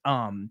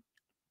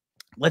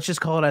 Let's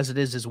just call it as it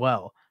is as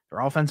well.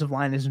 Their offensive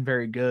line isn't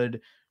very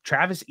good.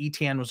 Travis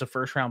Etienne was a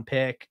first-round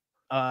pick.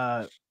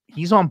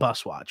 He's on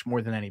bus watch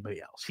more than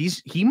anybody else.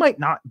 He might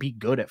not be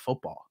good at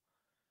football.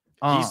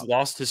 He's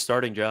lost his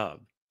starting job.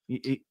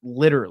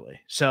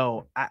 Literally.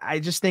 So I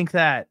just think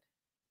that,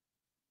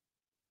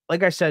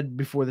 like I said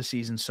before the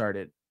season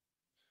started,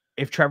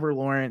 if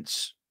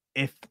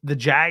the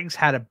Jags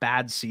had a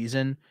bad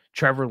season,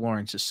 Trevor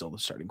Lawrence is still the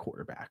starting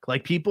quarterback.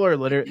 Like people are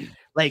literally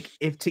like,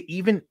 if to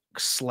even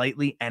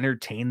slightly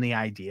entertain the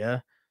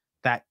idea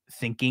that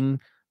thinking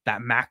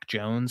that Mac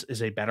Jones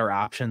is a better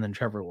option than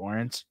Trevor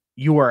Lawrence,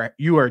 you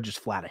are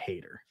just flat a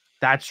hater.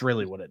 That's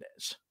really what it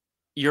is.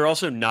 You're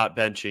also not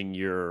benching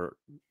your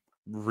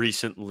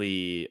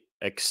recently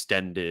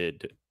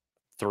extended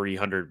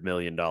 $300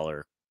 million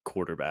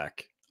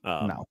quarterback.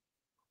 No,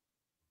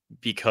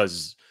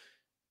 because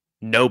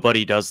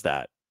nobody does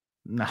that.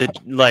 No.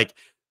 Like,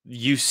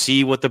 you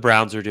see what the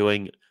Browns are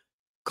doing.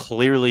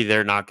 Clearly,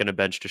 they're not going to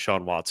bench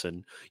Deshaun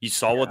Watson. You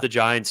saw what the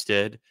Giants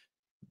did.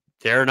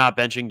 They're not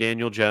benching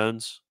Daniel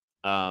Jones.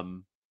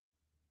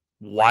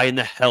 Why in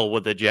the hell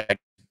would the Jags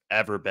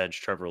ever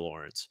bench Trevor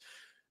Lawrence?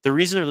 The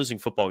reason they're losing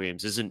football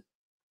games isn't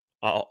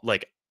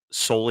like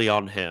solely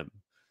on him.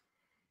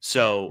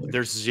 So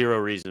there's zero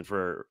reason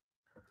for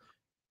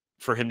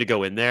him to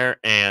go in there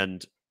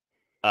and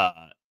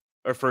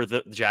or for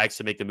the Jags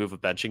to make the move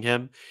of benching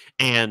him.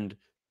 And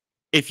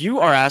if you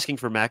are asking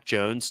for Mac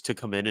Jones to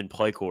come in and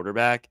play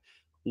quarterback,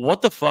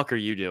 what the fuck are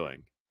you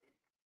doing?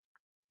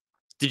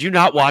 Did you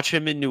not watch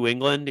him in New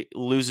England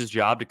lose his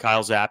job to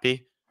Kyle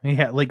Zappi?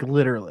 Yeah, like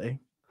literally.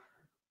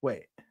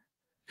 Wait.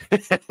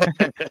 Bailey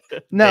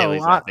No,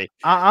 Zappi.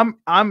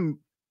 I'm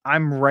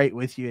right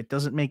with you. It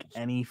doesn't make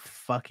any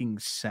fucking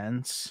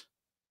sense.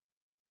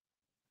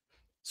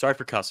 Sorry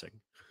for cussing.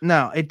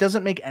 No, it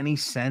doesn't make any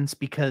sense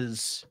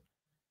because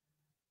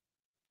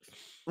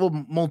well,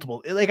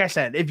 multiple. Like I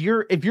said, if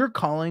you're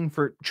calling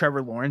for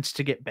Trevor Lawrence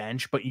to get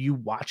benched, but you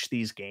watch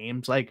these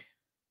games, like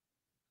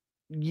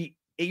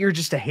you're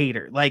just a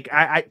hater. Like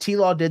T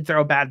Law did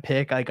throw a bad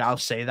pick. Like I'll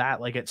say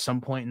that like at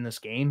some point in this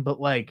game, but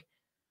like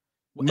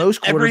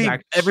most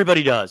quarterbacks,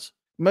 everybody does.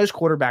 Most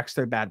quarterbacks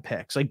throw bad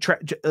picks. Like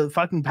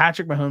fucking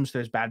Patrick Mahomes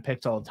throws bad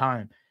picks all the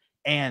time.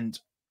 And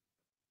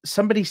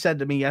somebody said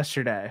to me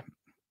yesterday,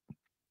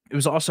 it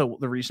was also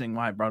the reasoning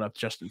why I brought up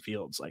Justin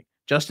Fields. Like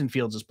Justin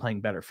Fields is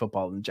playing better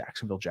football than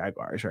Jacksonville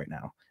Jaguars right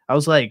now. I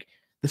was like,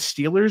 the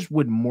Steelers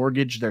would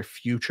mortgage their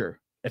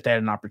future if they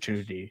had an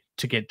opportunity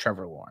to get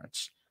Trevor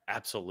Lawrence.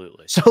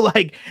 Absolutely. So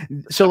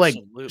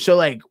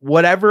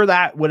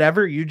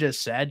whatever you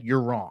just said,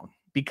 you're wrong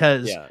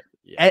because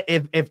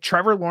if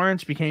Trevor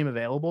Lawrence became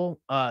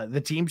available,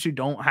 the teams who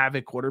don't have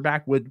a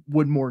quarterback would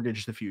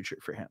mortgage the future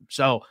for him.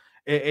 So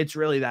it's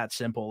really that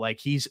simple.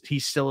 Like he's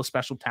still a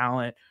special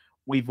talent.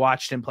 We've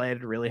watched him play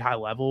at a really high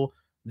level.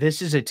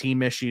 This is a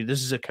team issue.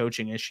 This is a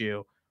coaching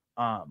issue.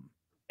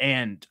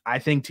 And I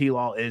think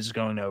T-Law is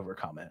going to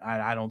overcome it.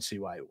 I don't see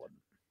why he wouldn't.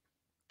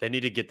 They need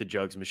to get the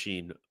jugs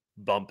machine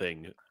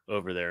bumping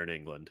over there in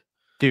England.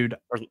 Dude,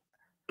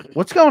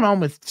 what's going on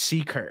with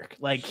Seakirk?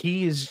 Like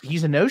he's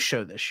a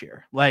no-show this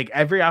year. Like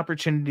every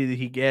opportunity that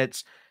he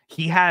gets,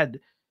 he had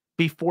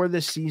before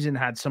this season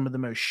had some of the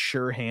most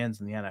sure hands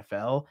in the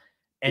NFL.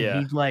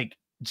 And he like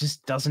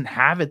just doesn't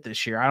have it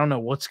this year. I don't know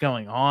what's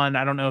going on.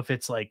 I don't know if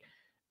it's like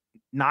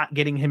not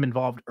getting him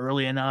involved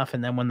early enough.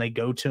 And then when they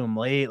go to him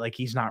late, like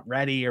he's not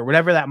ready or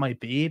whatever that might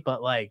be.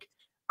 But like,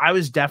 I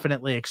was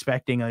definitely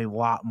expecting a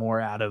lot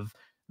more out of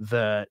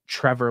the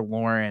Trevor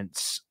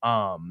Lawrence,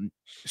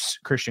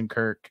 Christian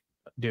Kirk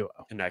duo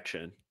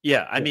connection.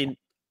 Yeah. I mean,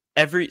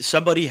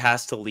 somebody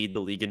has to lead the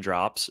league in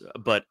drops,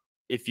 but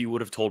if you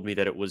would have told me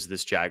that it was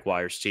this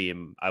Jaguars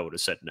team, I would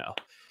have said no.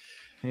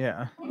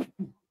 Yeah.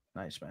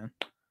 Nice, man.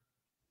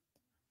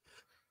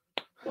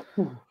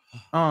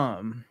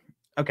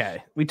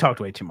 Okay, we talked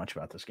way too much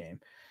about this game.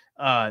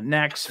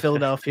 Next,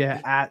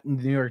 Philadelphia at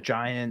New York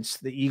Giants.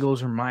 The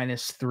Eagles are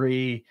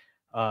 -3.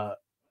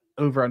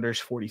 Over under is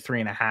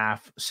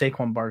 43.5.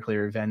 Saquon Barkley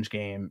revenge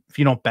game. If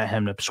you don't bet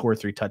him to score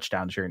 3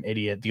 touchdowns, you're an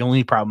idiot. The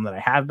only problem that I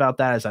have about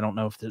that is I don't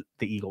know if the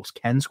Eagles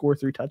can score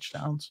 3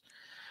 touchdowns.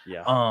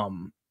 Yeah.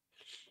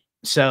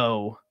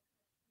 So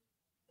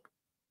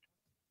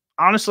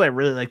honestly, I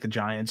really like the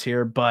Giants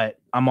here, but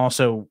I'm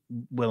also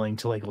willing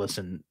to like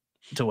listen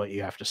to what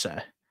you have to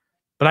say.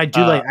 But I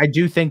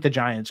do think the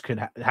Giants could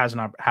have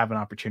an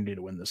opportunity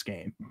to win this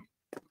game.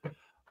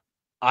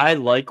 I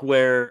like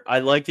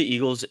the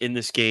Eagles in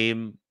this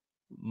game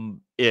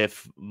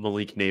if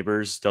Malik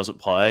Neighbors doesn't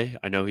play.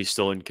 I know he's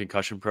still in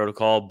concussion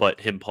protocol, but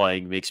him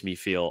playing makes me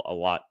a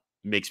lot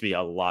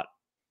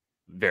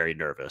very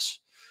nervous.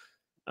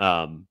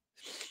 I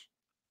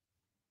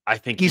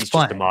think he's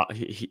playing.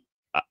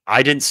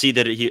 I didn't see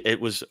that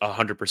it was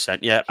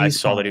 100% yet. I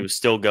saw that he was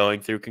still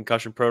going through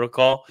concussion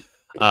protocol.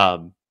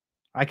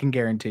 I can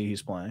guarantee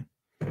he's playing.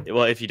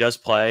 Well, if he does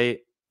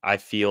play, I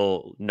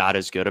feel not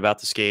as good about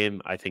this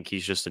game. I think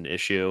he's just an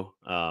issue.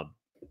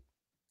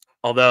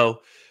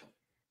 Although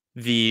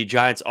the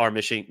Giants are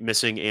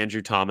missing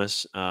Andrew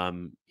Thomas.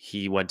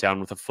 He went down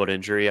with a foot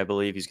injury, I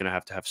believe. He's going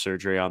to have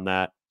surgery on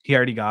that. He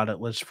already got it.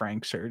 Liz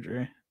Frank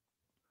surgery.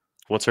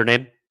 What's her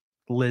name?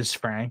 Liz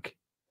Frank.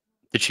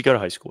 Did she go to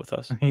high school with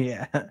us?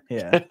 Yeah.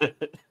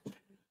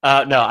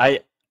 No,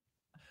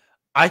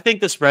 I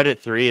think the spread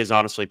at 3 is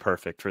honestly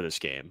perfect for this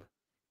game.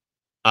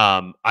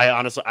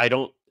 I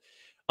don't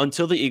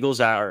until the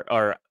Eagles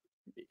are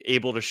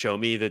able to show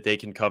me that they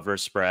can cover a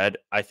spread.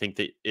 I think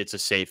that it's a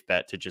safe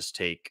bet to just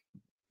take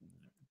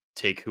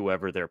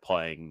whoever they're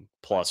playing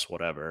plus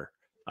whatever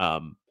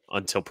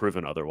until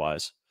proven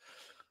otherwise.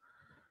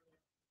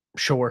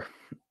 Sure.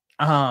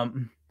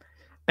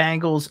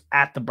 Bengals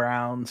at the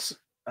Browns,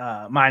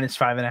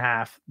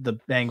 -5.5. The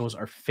Bengals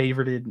are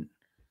favorited.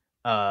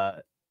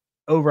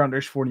 Over under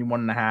is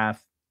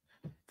 41.5.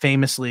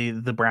 Famously,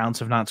 the Browns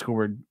have not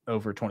scored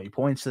over 20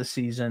 points this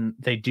season.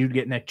 They do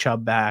get Nick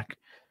Chubb back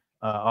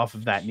off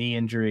of that knee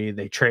injury.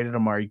 They traded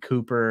Amari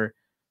Cooper.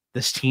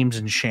 This team's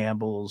in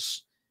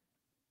shambles.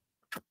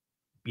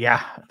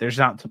 Yeah, there's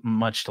not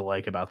much to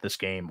like about this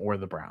game or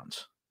the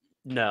Browns.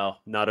 No,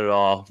 not at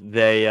all.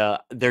 Their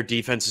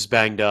defense is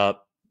banged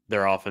up.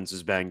 Their offense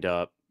is banged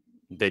up.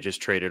 They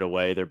just traded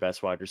away their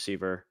best wide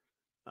receiver.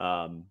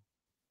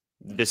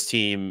 This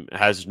team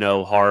has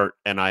no heart,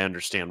 and I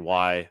understand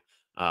why.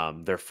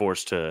 They're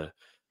forced to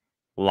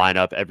line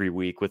up every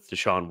week with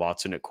Deshaun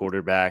Watson at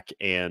quarterback.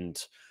 And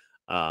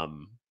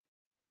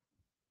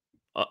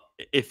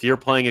if you're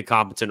playing a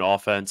competent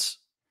offense,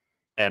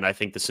 and I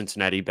think the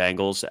Cincinnati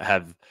Bengals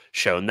have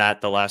shown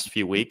that the last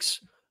few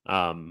weeks,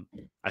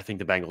 I think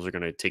the Bengals are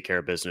going to take care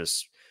of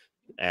business.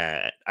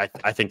 I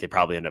think they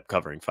probably end up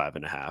covering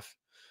 5.5.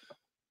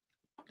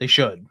 They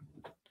should.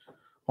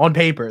 On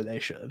paper, they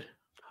should.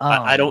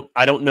 I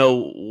don't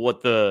know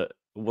what the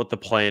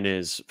plan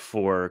is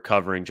for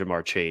covering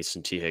Jamar Chase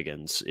and T.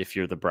 Higgins if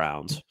you're the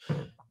Browns.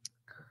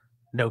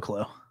 No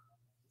clue.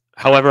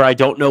 However, I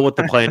don't know what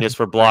the plan is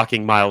for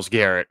blocking Myles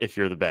Garrett if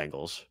you're the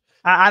Bengals.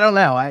 I don't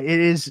know.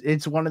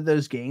 It's one of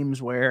those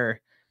games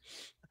where,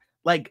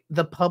 like,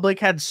 the public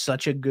had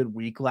such a good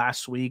week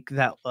last week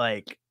that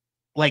like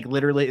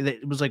literally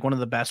it was like one of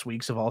the best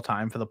weeks of all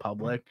time for the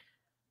public.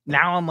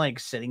 Now I'm like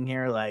sitting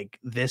here like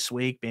this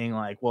week being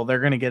like, well, they're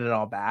gonna get it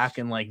all back,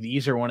 and like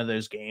these are one of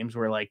those games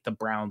where like the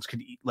Browns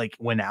could like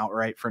win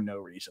outright for no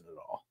reason at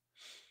all.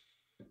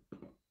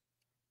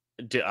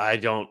 I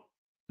don't.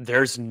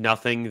 There's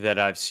nothing that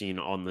I've seen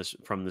on this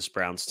from this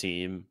Browns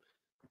team.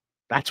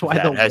 That's why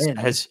they'll win.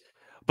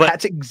 But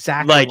that's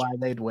exactly like, why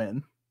they'd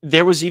win.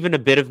 There was even a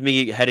bit of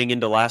me heading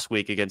into last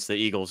week against the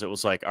Eagles. It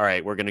was like, all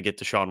right, we're going to get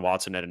Deshaun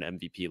Watson at an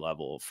MVP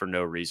level for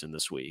no reason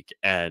this week.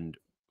 And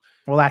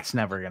well, that's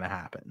never going to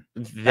happen.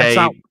 That's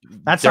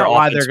not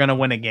why they're going to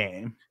win a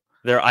game.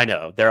 I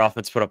know their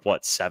offense put up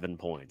what, 7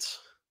 points.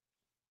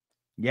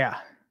 Yeah.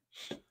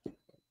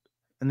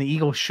 And the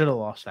Eagles should have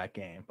lost that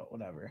game, but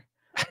whatever.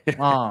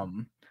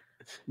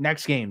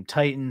 Next game,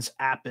 Titans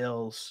at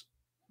Bills.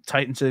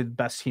 Titans are the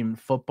best team in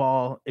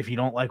football. If you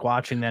don't like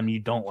watching them, you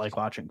don't like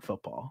watching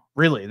football.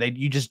 Really,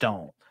 you just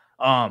don't.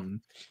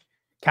 Calvin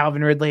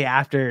Ridley,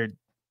 after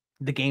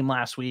the game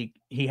last week,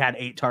 he had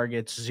 8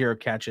 targets, 0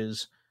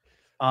 catches.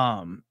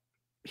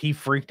 He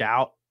freaked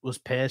out, was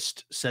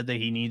pissed, said that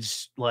he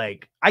needs,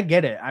 like, I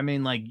get it. I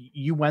mean, like,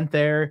 you went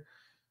there,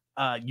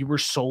 you were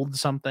sold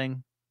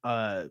something,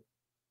 and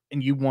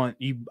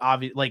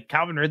obviously, like,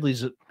 Calvin Ridley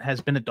has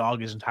been a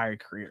dog his entire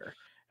career.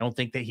 I don't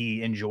think that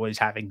he enjoys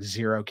having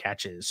 0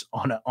 catches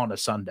on a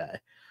Sunday.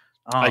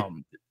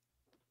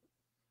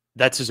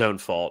 That's his own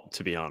fault,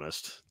 to be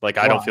honest. Like,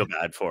 I don't feel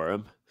bad for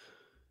him.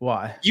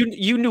 Why?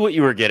 You knew what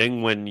you were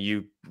getting when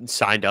you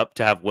signed up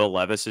to have Will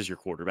Levis as your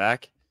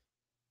quarterback.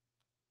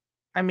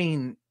 I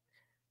mean,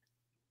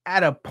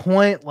 at a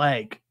point,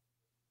 like,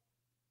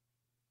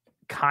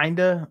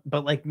 kinda,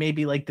 but like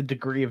maybe like the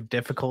degree of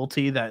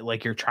difficulty that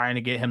like you're trying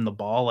to get him the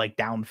ball like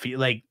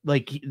downfield,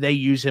 like they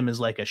use him as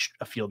like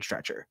a field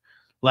stretcher.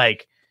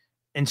 Like,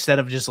 instead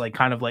of just like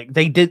kind of like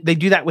they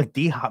do that with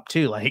D-Hop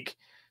too. Like,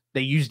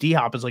 they use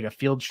D-Hop as like a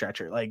field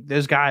stretcher. Like,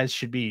 those guys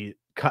should be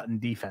cutting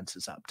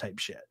defenses up type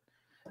shit.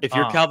 If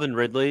you're Calvin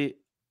Ridley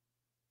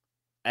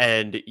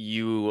and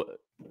you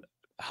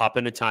hop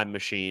in a time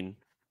machine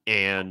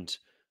and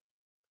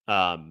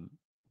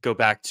go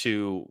back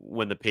to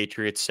when the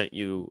Patriots sent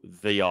you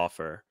the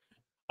offer,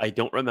 I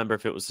don't remember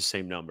if it was the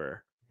same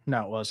number.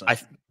 No, it wasn't.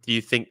 Do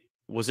you think,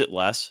 was it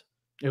less?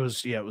 It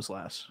was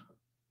less.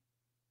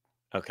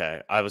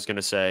 Okay, I was going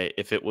to say,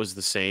 if it was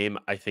the same,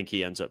 I think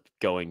he ends up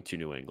going to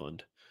New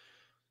England.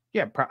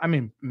 Yeah, I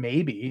mean,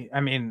 maybe. I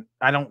mean,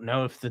 I don't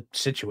know if the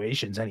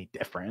situation's any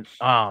different.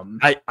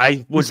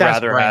 I would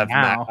rather have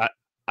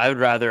I would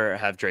rather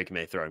have Drake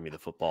May throwing me the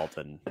football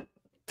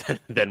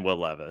than Will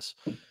Levis.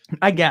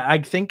 I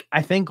think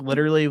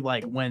literally,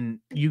 like,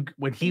 when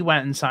he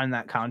went and signed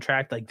that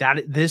contract, like,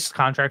 this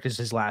contract is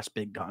his last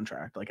big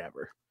contract like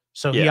ever.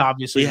 So he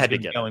obviously had to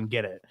go and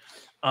get it.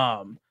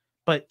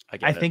 But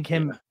I think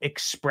him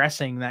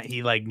expressing that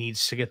he like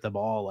needs to get the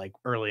ball like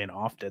early and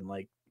often,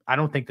 like, I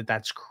don't think that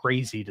that's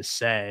crazy to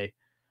say.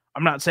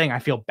 I'm not saying I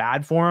feel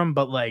bad for him,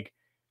 but like,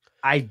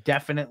 I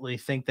definitely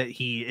think that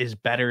he is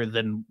better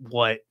than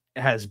what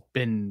has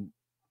been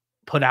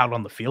put out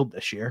on the field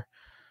this year.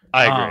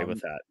 I agree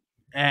with that.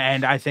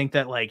 And I think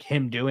that like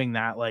him doing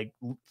that, like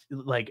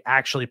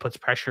actually puts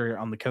pressure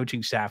on the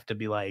coaching staff to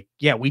be like,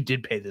 yeah, we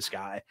did pay this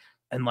guy.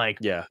 And like,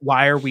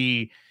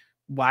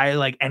 why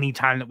like any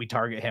time that we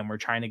target him, we're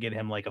trying to get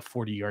him like a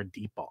 40-yard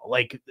deep ball.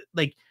 Like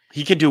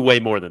he can do way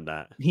more than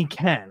that. He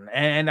can.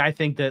 And I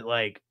think that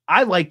like,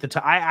 I like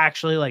I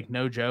actually, like,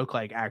 no joke,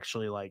 like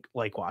actually like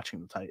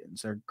watching the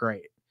Titans. They're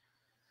great.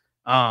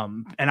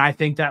 And I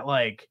think that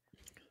like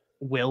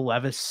Will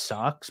Levis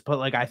sucks, but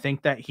like, I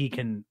think that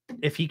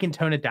if he can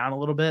tone it down a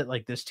little bit,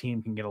 like, this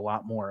team can get a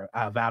lot more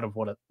out of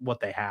what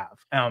they have.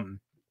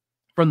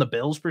 From the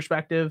Bills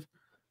perspective,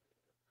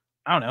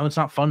 I don't know. It's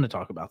not fun to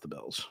talk about the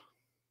Bills.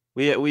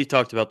 We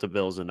talked about the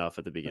Bills enough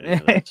at the beginning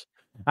of this.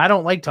 I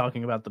don't like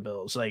talking about the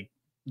Bills. Like,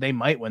 they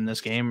might win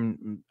this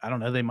game. I don't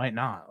know. They might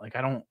not. Like,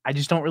 I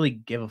just don't really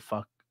give a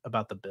fuck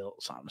about the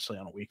Bills, honestly,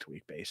 on a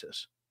week-to-week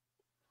basis.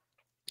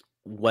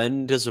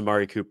 When does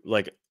Amari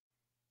Cooper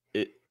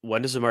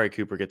when does Amari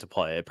Cooper get to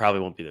play? It probably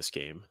won't be this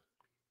game.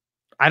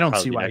 I don't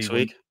see why next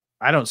week.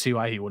 I don't see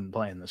why he wouldn't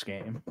play in this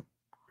game.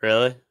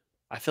 Really?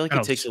 I feel like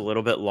it takes a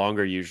little bit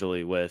longer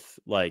usually with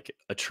like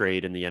a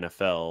trade in the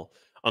NFL,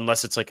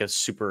 unless it's like a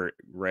super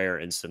rare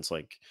instance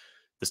like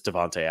this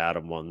Devontae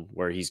Adams one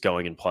where he's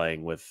going and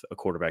playing with a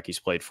quarterback he's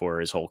played for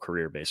his whole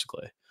career,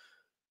 basically.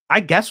 I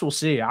guess we'll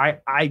see.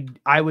 I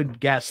would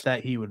guess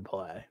that he would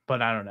play,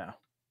 but I don't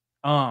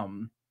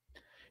know.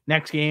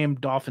 Next game,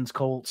 Dolphins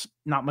Colts.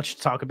 Not much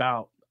to talk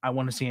about. I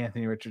want to see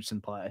Anthony Richardson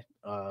play.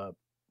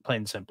 Plain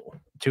and simple.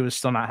 Tua is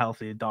still not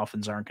healthy. The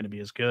Dolphins aren't going to be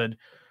as good,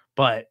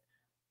 but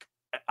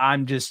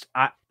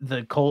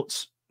the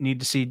Colts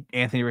need to see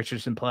Anthony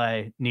Richardson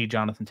play. Need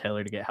Jonathan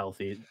Taylor to get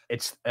healthy.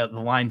 It's the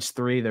line's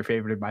 3. They're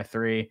favored by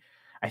 3.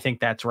 I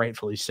think that's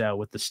rightfully so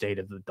with the state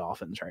of the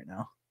Dolphins right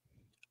now.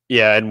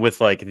 Yeah, and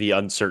with like the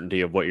uncertainty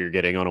of what you're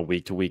getting on a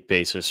week-to-week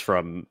basis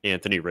from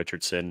Anthony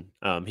Richardson,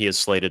 he is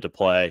slated to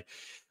play,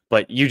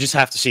 but you just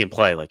have to see him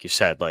play, like you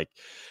said. Like,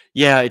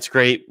 yeah, it's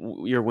great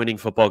you're winning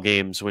football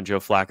games when Joe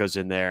Flacco's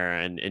in there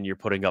and you're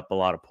putting up a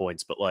lot of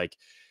points, but like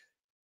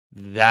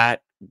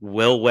that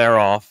will wear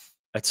off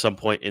at some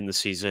point in the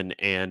season,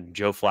 and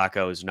Joe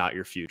Flacco is not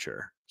your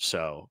future.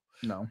 So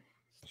no.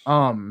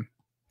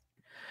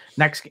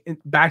 Next,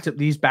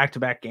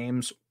 back-to-back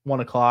games,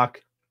 1:00.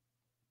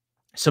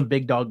 Some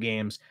big dog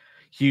games.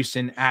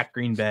 Houston at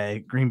Green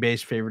Bay. Green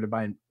Bay's favored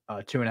by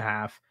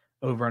 2.5.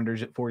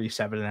 Over-unders at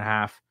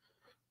 47.5.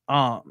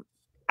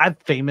 I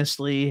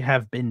famously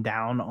have been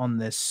down on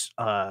this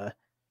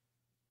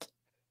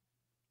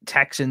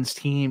Texans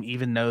team,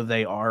 even though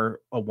they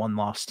are a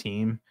one-loss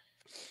team.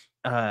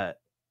 I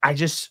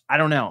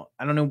don't know.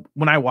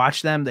 When I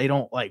watch them, they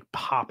don't like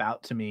pop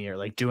out to me or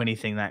like do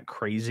anything that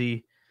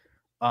crazy.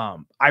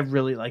 I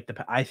really like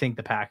I think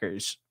the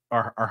Packers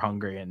are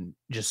hungry and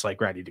just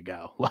like ready to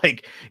go.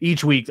 Like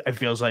each week, it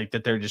feels like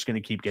that they're just going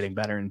to keep getting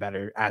better and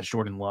better as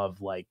Jordan Love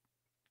like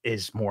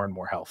is more and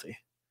more healthy.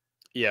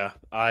 Yeah,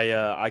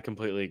 I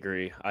completely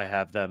agree. I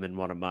have them in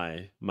one of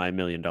my $1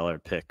 million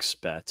picks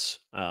bets.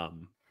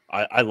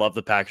 I love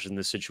the Packers in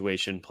this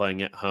situation,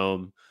 playing at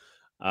home.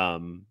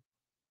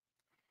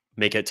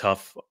 Make it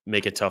tough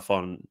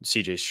on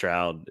CJ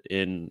Stroud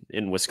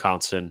in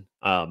Wisconsin.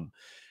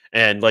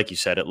 And like you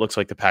said, it looks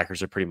like the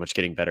Packers are pretty much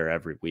getting better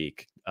every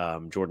week.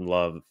 Jordan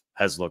Love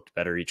has looked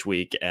better each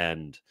week.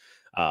 And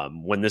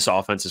when this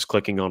offense is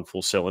clicking on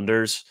full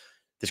cylinders,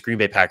 this Green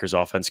Bay Packers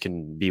offense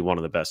can be one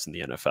of the best in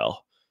the NFL.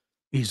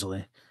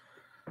 Easily.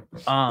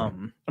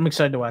 I'm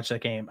excited to watch that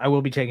game. I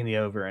will be taking the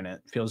over in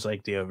it. Feels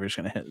like the over is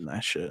going to hit in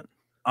that shit.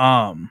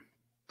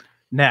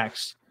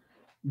 Next,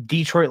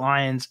 Detroit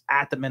Lions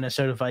at the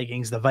Minnesota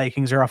Vikings. The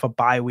Vikings are off a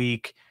bye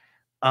week.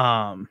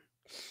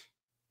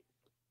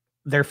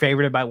 They're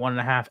favored by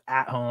 1.5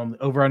 at home.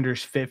 Over under is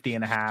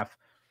 50.5.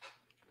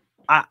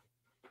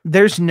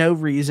 There's no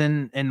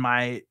reason in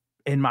my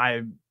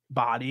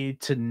body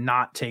to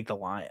not take the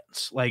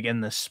Lions like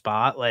in this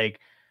spot. Like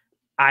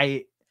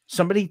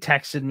somebody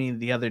texted me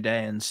the other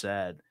day and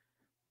said,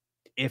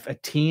 if a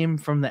team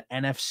from the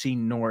NFC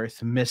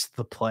North missed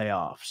the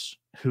playoffs,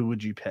 who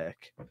would you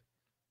pick?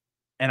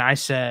 And I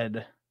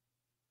said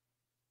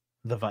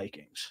the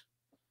Vikings.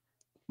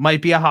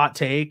 Might be a hot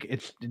take.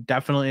 It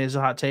definitely is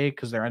a hot take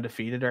because they're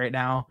undefeated right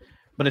now.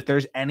 But if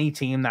there's any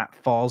team that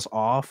falls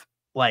off,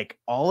 like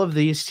all of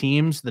these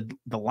teams, the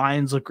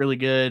Lions look really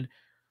good.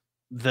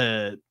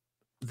 The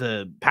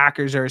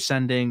Packers are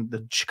ascending.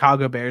 The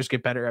Chicago Bears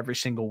get better every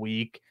single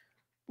week.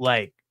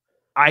 Like,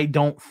 I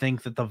don't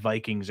think that the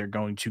Vikings are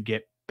going to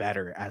get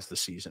better as the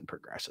season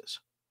progresses.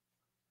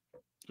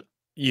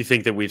 You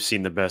think that we've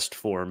seen the best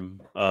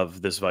form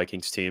of this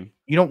Vikings team?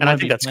 And I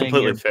think that's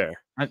completely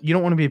fair. You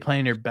don't want to be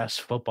playing your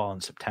best football in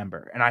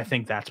September, and I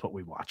think that's what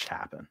we watched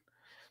happen.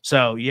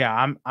 So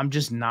yeah, I'm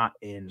just not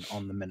in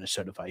on the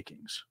Minnesota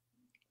Vikings.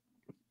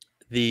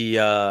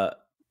 The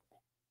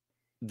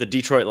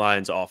Detroit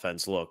Lions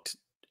offense looked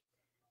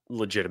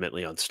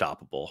legitimately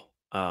unstoppable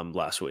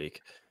last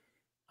week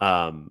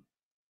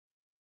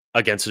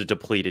against a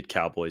depleted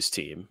Cowboys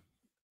team.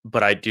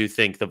 But I do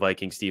think the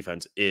Vikings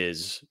defense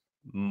is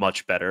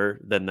much better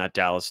than that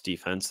Dallas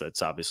defense.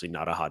 That's obviously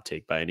not a hot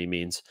take by any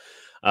means.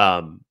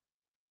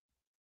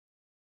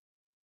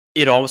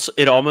 It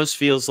almost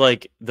feels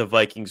like the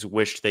Vikings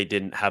wished they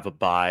didn't have a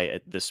bye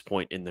at this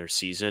point in their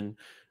season,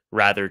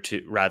 rather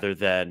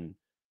than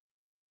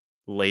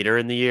later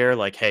in the year.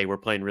 Like, hey, we're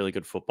playing really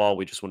good football.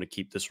 We just want to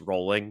keep this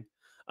rolling.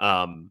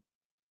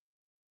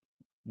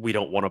 We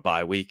don't want a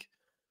bye week.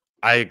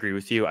 I agree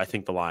with you. I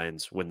think the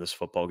Lions win this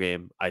football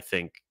game. I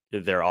think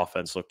their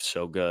offense looked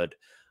so good.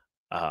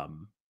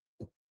 And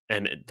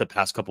the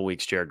past couple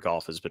weeks, Jared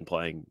Goff has been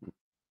playing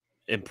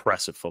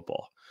impressive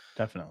football.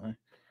 Definitely.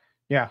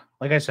 Yeah.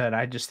 Like I said,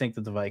 I just think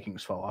that the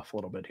Vikings fall off a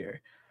little bit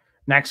here.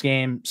 Next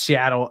game,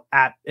 Seattle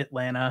at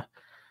Atlanta.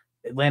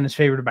 Atlanta's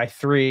favored by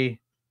 3.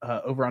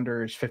 Over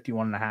under is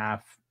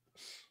 51.5.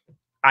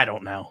 I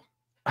don't know.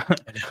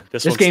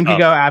 This game could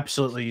go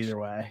absolutely either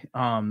way.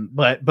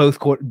 But both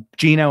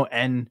Geno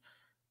and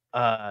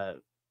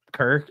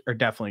Kirk are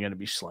definitely going to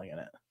be slinging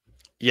it.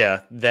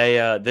 Yeah,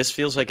 they this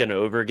feels like an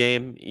over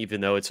game,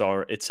 even though it's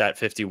at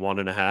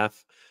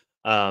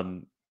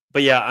 51.5.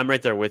 But yeah, I'm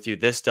right there with you.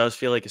 This does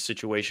feel like a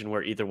situation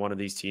where either one of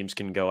these teams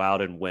can go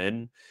out and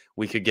win.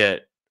 We could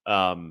get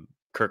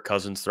Kirk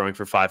Cousins throwing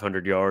for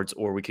 500 yards,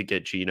 or we could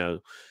get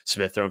Geno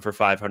Smith throwing for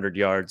 500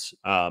 yards.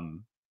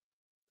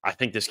 I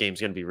think this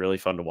game's going to be really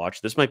fun to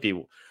watch. This might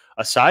be,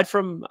 aside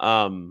from,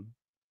 man,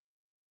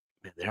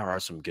 there are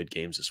some good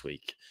games this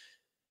week.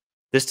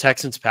 This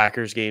Texans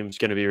Packers game is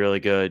going to be really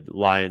good.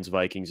 Lions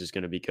Vikings is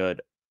going to be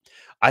good.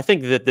 I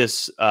think that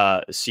this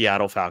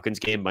Seattle Falcons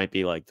game might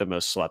be like the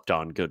most slept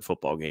on good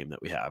football game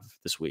that we have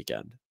this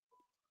weekend.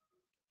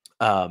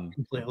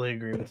 Completely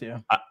agree with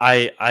you.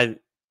 I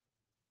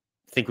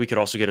think we could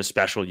also get a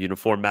special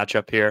uniform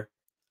matchup here.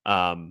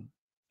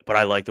 But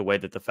I like the way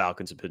that the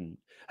Falcons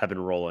have been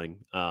rolling.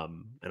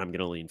 And I'm going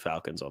to lean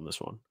Falcons on this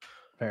one.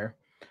 Fair.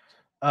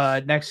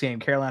 Next game,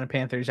 Carolina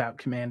Panthers out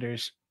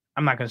Commanders.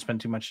 I'm not going to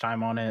spend too much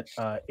time on it.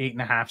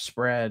 8.5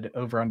 spread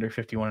over under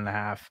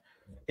 51.5.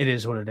 It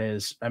is what it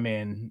is. I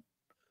mean,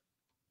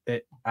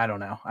 I don't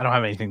know. I don't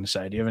have anything to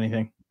say. Do you have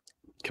anything?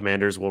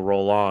 Commanders will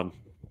roll on.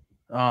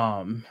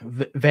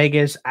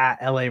 Vegas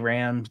at LA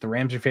Rams. The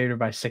Rams are favored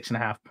by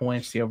 6.5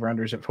 points. The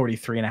over-under is at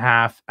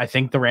 43.5. I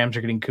think the Rams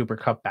are getting Cooper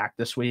Kupp back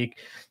this week.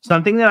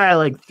 Something that I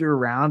like threw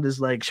around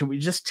is like, should we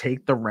just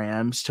take the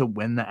Rams to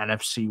win the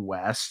NFC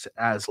West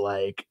as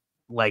like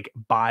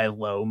buy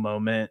low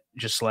moment?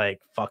 Just like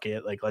fuck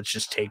it. Like let's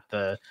just take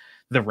the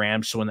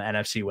Rams to win the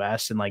NFC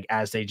West, and like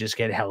as they just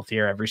get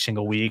healthier every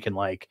single week and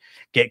like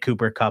get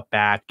Cooper Kupp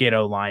back, get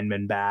O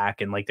lineman back,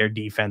 and like their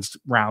defense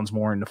rounds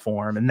more into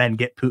form, and then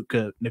get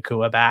Puka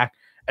Nacua back,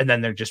 and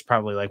then they're just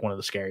probably like one of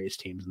the scariest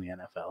teams in the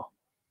NFL.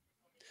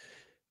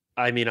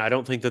 I mean, I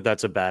don't think that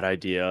that's a bad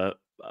idea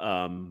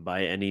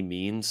by any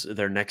means.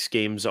 Their next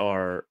games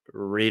are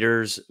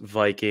Raiders,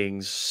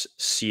 Vikings,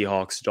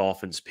 Seahawks,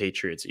 Dolphins,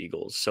 Patriots,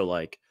 Eagles. So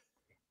like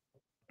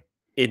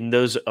in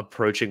those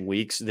approaching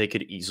weeks, they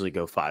could easily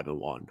go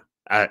 5-1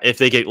 if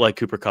they get like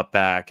Cooper Kupp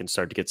back and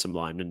start to get some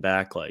linemen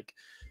back. Like,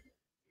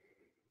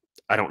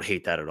 I don't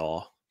hate that at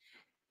all.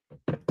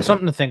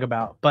 Something to think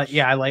about, but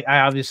yeah,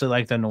 I obviously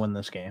like them to win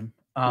this game.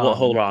 Well,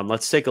 hold on,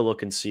 let's take a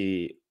look and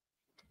see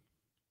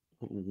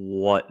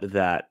what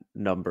that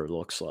number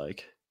looks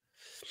like.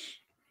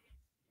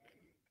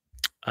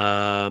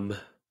 All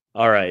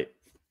right.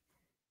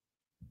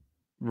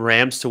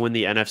 Rams to win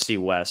the NFC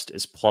West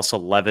is plus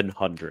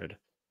 1,100.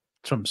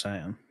 That's what I'm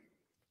saying.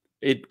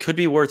 It could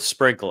be worth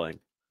sprinkling.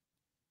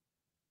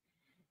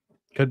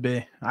 Could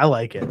be. I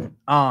like it.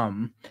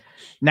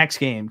 Next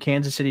game,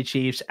 Kansas City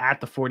Chiefs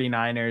at the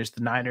 49ers.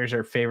 The Niners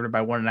are favored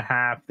by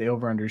 1.5. The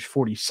over-under is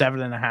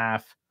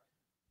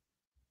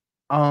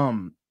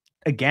 47.5.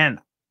 Again,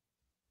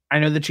 I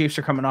know the Chiefs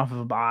are coming off of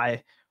a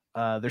bye.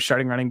 Their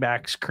starting running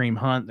backs, Kareem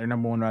Hunt. Their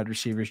number one wide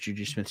receivers,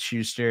 Juju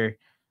Smith-Schuster.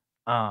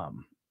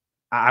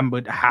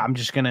 I'm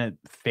just gonna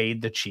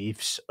fade the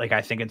Chiefs. Like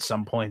I think at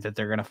some point that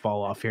they're gonna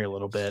fall off here a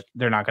little bit.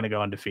 They're not gonna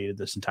go undefeated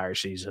this entire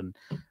season.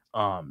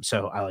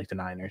 So I like the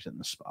Niners in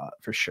the spot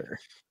for sure.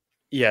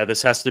 Yeah,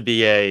 this has to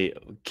be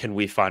can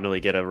we finally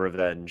get a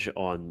revenge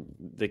on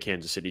the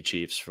Kansas City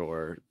Chiefs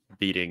for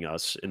beating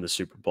us in the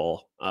Super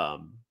Bowl?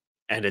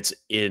 And it's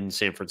in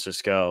San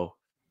Francisco.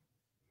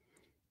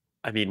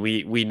 I mean,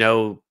 we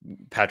know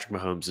Patrick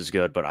Mahomes is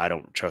good, but I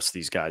don't trust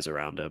these guys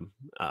around him.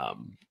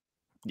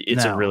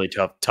 It's a really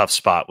tough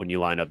spot when you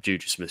line up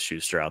Juju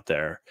Smith-Schuster out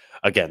there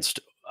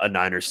against a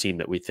Niners team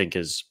that we think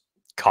is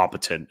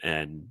competent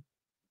and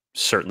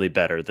certainly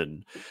better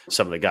than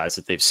some of the guys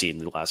that they've seen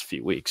in the last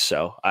few weeks.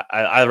 So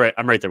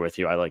I'm right there with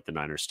you. I like the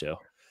Niners too.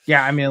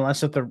 Yeah, I mean,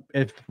 unless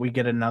if we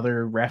get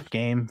another ref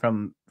game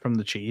from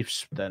the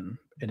Chiefs, then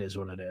it is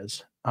what it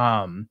is.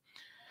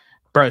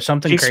 Bro,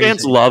 something Chiefs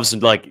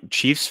crazy.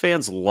 Chiefs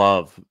fans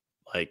love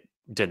like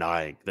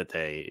denying that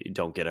they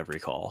don't get every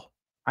call.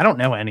 I don't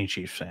know any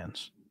Chiefs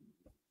fans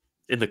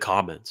in the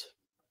comments.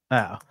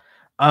 Oh,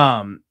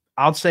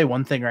 I'll say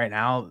one thing right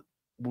now.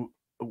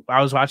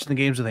 I was watching the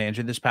games with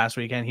Andrew this past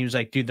weekend. He was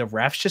like, dude, the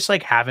refs just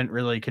like haven't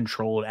really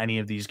controlled any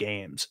of these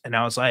games. And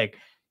I was like,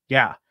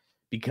 yeah,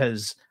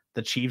 because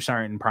the Chiefs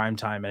aren't in prime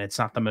time and it's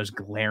not the most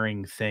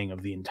glaring thing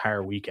of the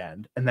entire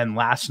weekend. And then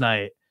last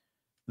night,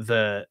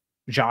 the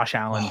Josh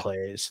Allen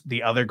plays,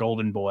 the other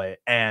golden boy,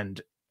 and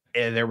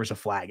there was a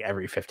flag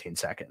every 15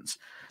 seconds.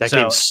 That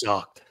game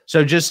sucked.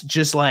 So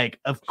just like,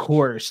 of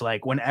course,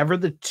 like whenever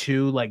the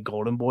two like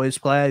golden boys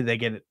play, they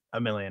get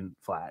a million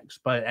flags.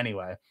 But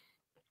anyway,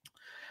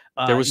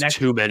 there was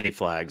too many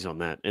flags on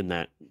that in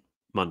that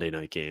Monday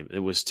night game. It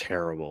was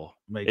terrible.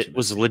 It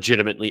was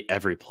legitimately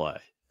every play.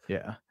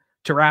 Yeah.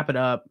 To wrap it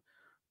up,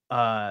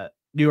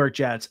 New York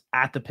Jets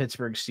at the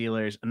Pittsburgh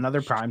Steelers,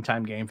 another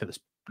primetime game for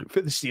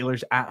the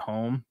Steelers at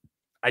home.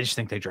 I just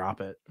think they drop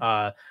it.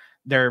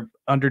 They're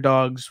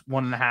underdogs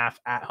 1.5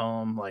 at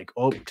home. Like,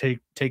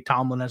 take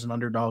Tomlin as an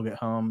underdog at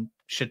home.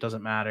 Shit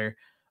doesn't matter.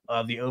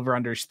 The over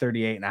under is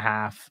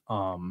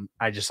 38.5.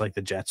 I just like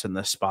the Jets in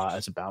this spot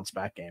as a bounce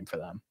back game for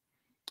them.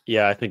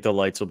 Yeah, I think the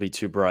lights will be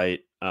too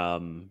bright.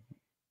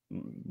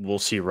 We'll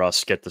see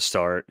Russ get the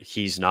start.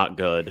 He's not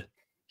good.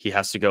 He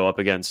has to go up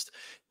against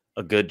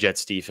a good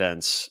Jets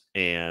defense,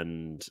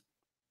 and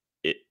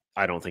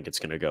I don't think it's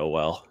going to go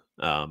well.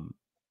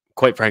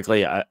 Quite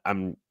frankly,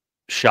 I'm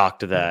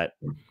shocked that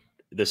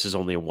this is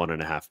only a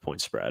 1.5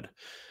 point spread.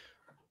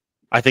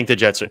 I think the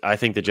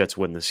Jets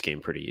win this game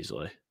pretty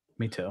easily.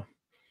 Me too.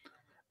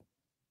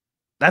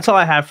 That's all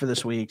I have for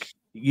this week.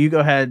 You go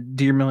ahead,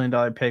 do your $1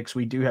 million picks.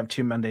 We do have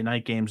 2 Monday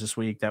night games this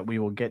week that we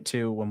will get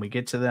to when we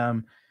get to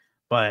them.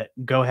 But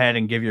go ahead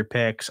and give your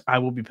picks. I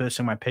will be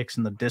posting my picks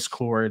in the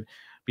Discord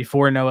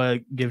before Noah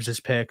gives his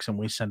picks and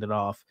we send it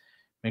off.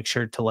 Make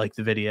sure to like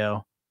the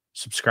video,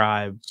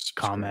 subscribe,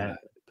 comment,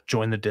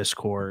 join the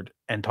Discord,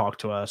 and talk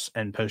to us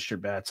and post your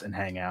bets and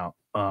hang out.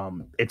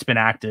 It's been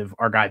active.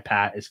 Our guy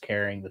Pat is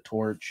carrying the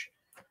torch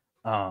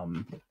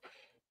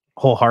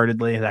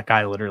wholeheartedly. That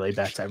guy literally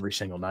bets every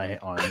single night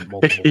on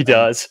multiple he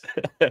does.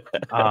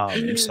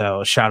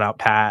 So shout out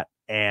Pat,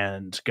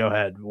 and go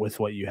ahead with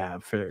what you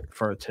have for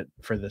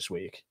this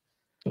week.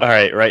 All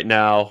right, right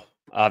now,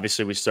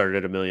 obviously we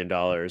started at $1 million.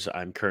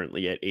 I'm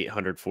currently at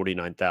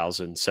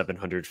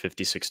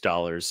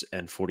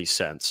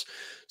 $849,756.40.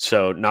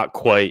 So not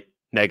quite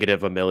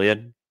negative $1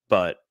 million,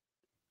 but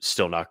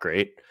still not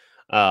great.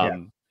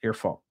 Your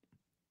fault.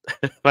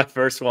 My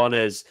first one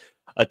is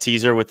a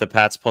teaser with the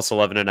Pats plus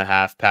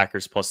 11.5,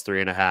 Packers plus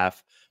 3.5,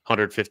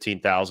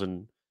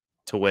 115,000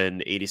 to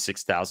win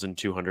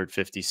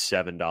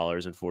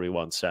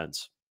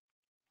 $86,257.41.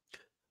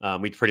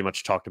 We pretty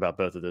much talked about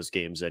both of those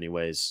games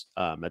anyways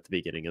at the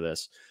beginning of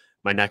this.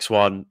 My next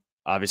one,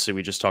 obviously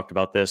we just talked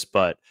about this,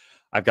 but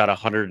I've got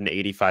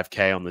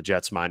 185K on the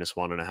Jets minus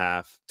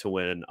 1.5 to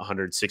win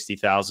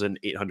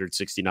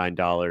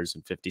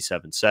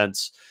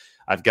 $160,869.57.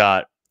 I've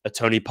got a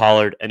Tony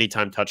Pollard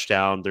anytime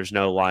touchdown. There's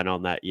no line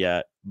on that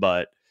yet,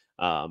 but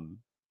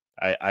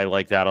I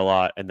like that a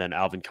lot. And then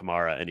Alvin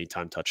Kamara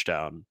anytime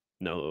touchdown.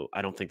 No,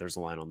 I don't think there's a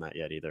line on that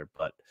yet either,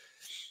 but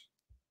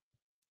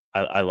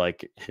I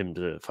like him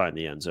to find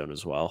the end zone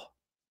as well.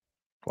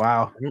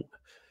 Wow.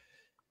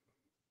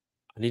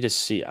 I need to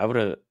see. I would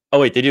have. Oh,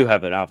 wait, they do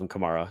have an Alvin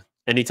Kamara.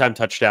 Anytime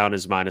touchdown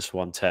is minus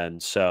 110.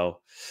 So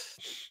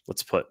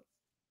let's put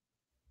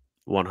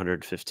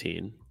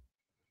 115.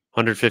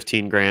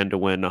 115 grand to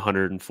win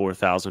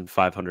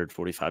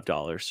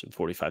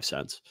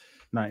 $104,545.45.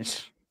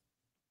 Nice.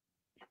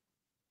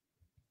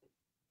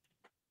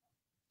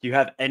 Do you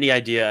have any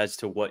idea as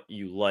to what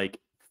you like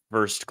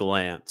first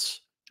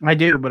glance? I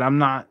do, but I'm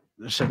not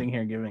sitting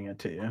here giving it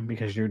to you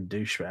because you're a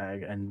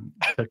douchebag and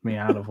took me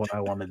out of what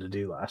I wanted to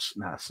do last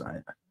night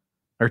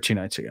or 2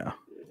 nights ago.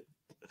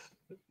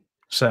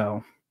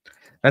 So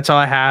that's all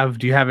I have.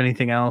 Do you have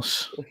anything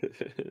else?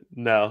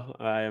 No,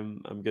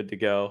 I'm good to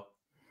go.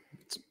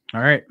 All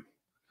right.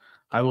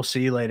 I will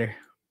see you later.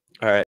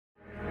 All right.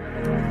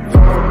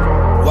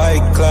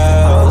 White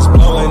clouds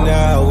blowing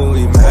out when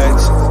we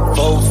max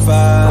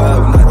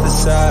 4-5, not the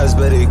size,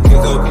 but it kick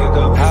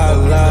up high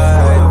line.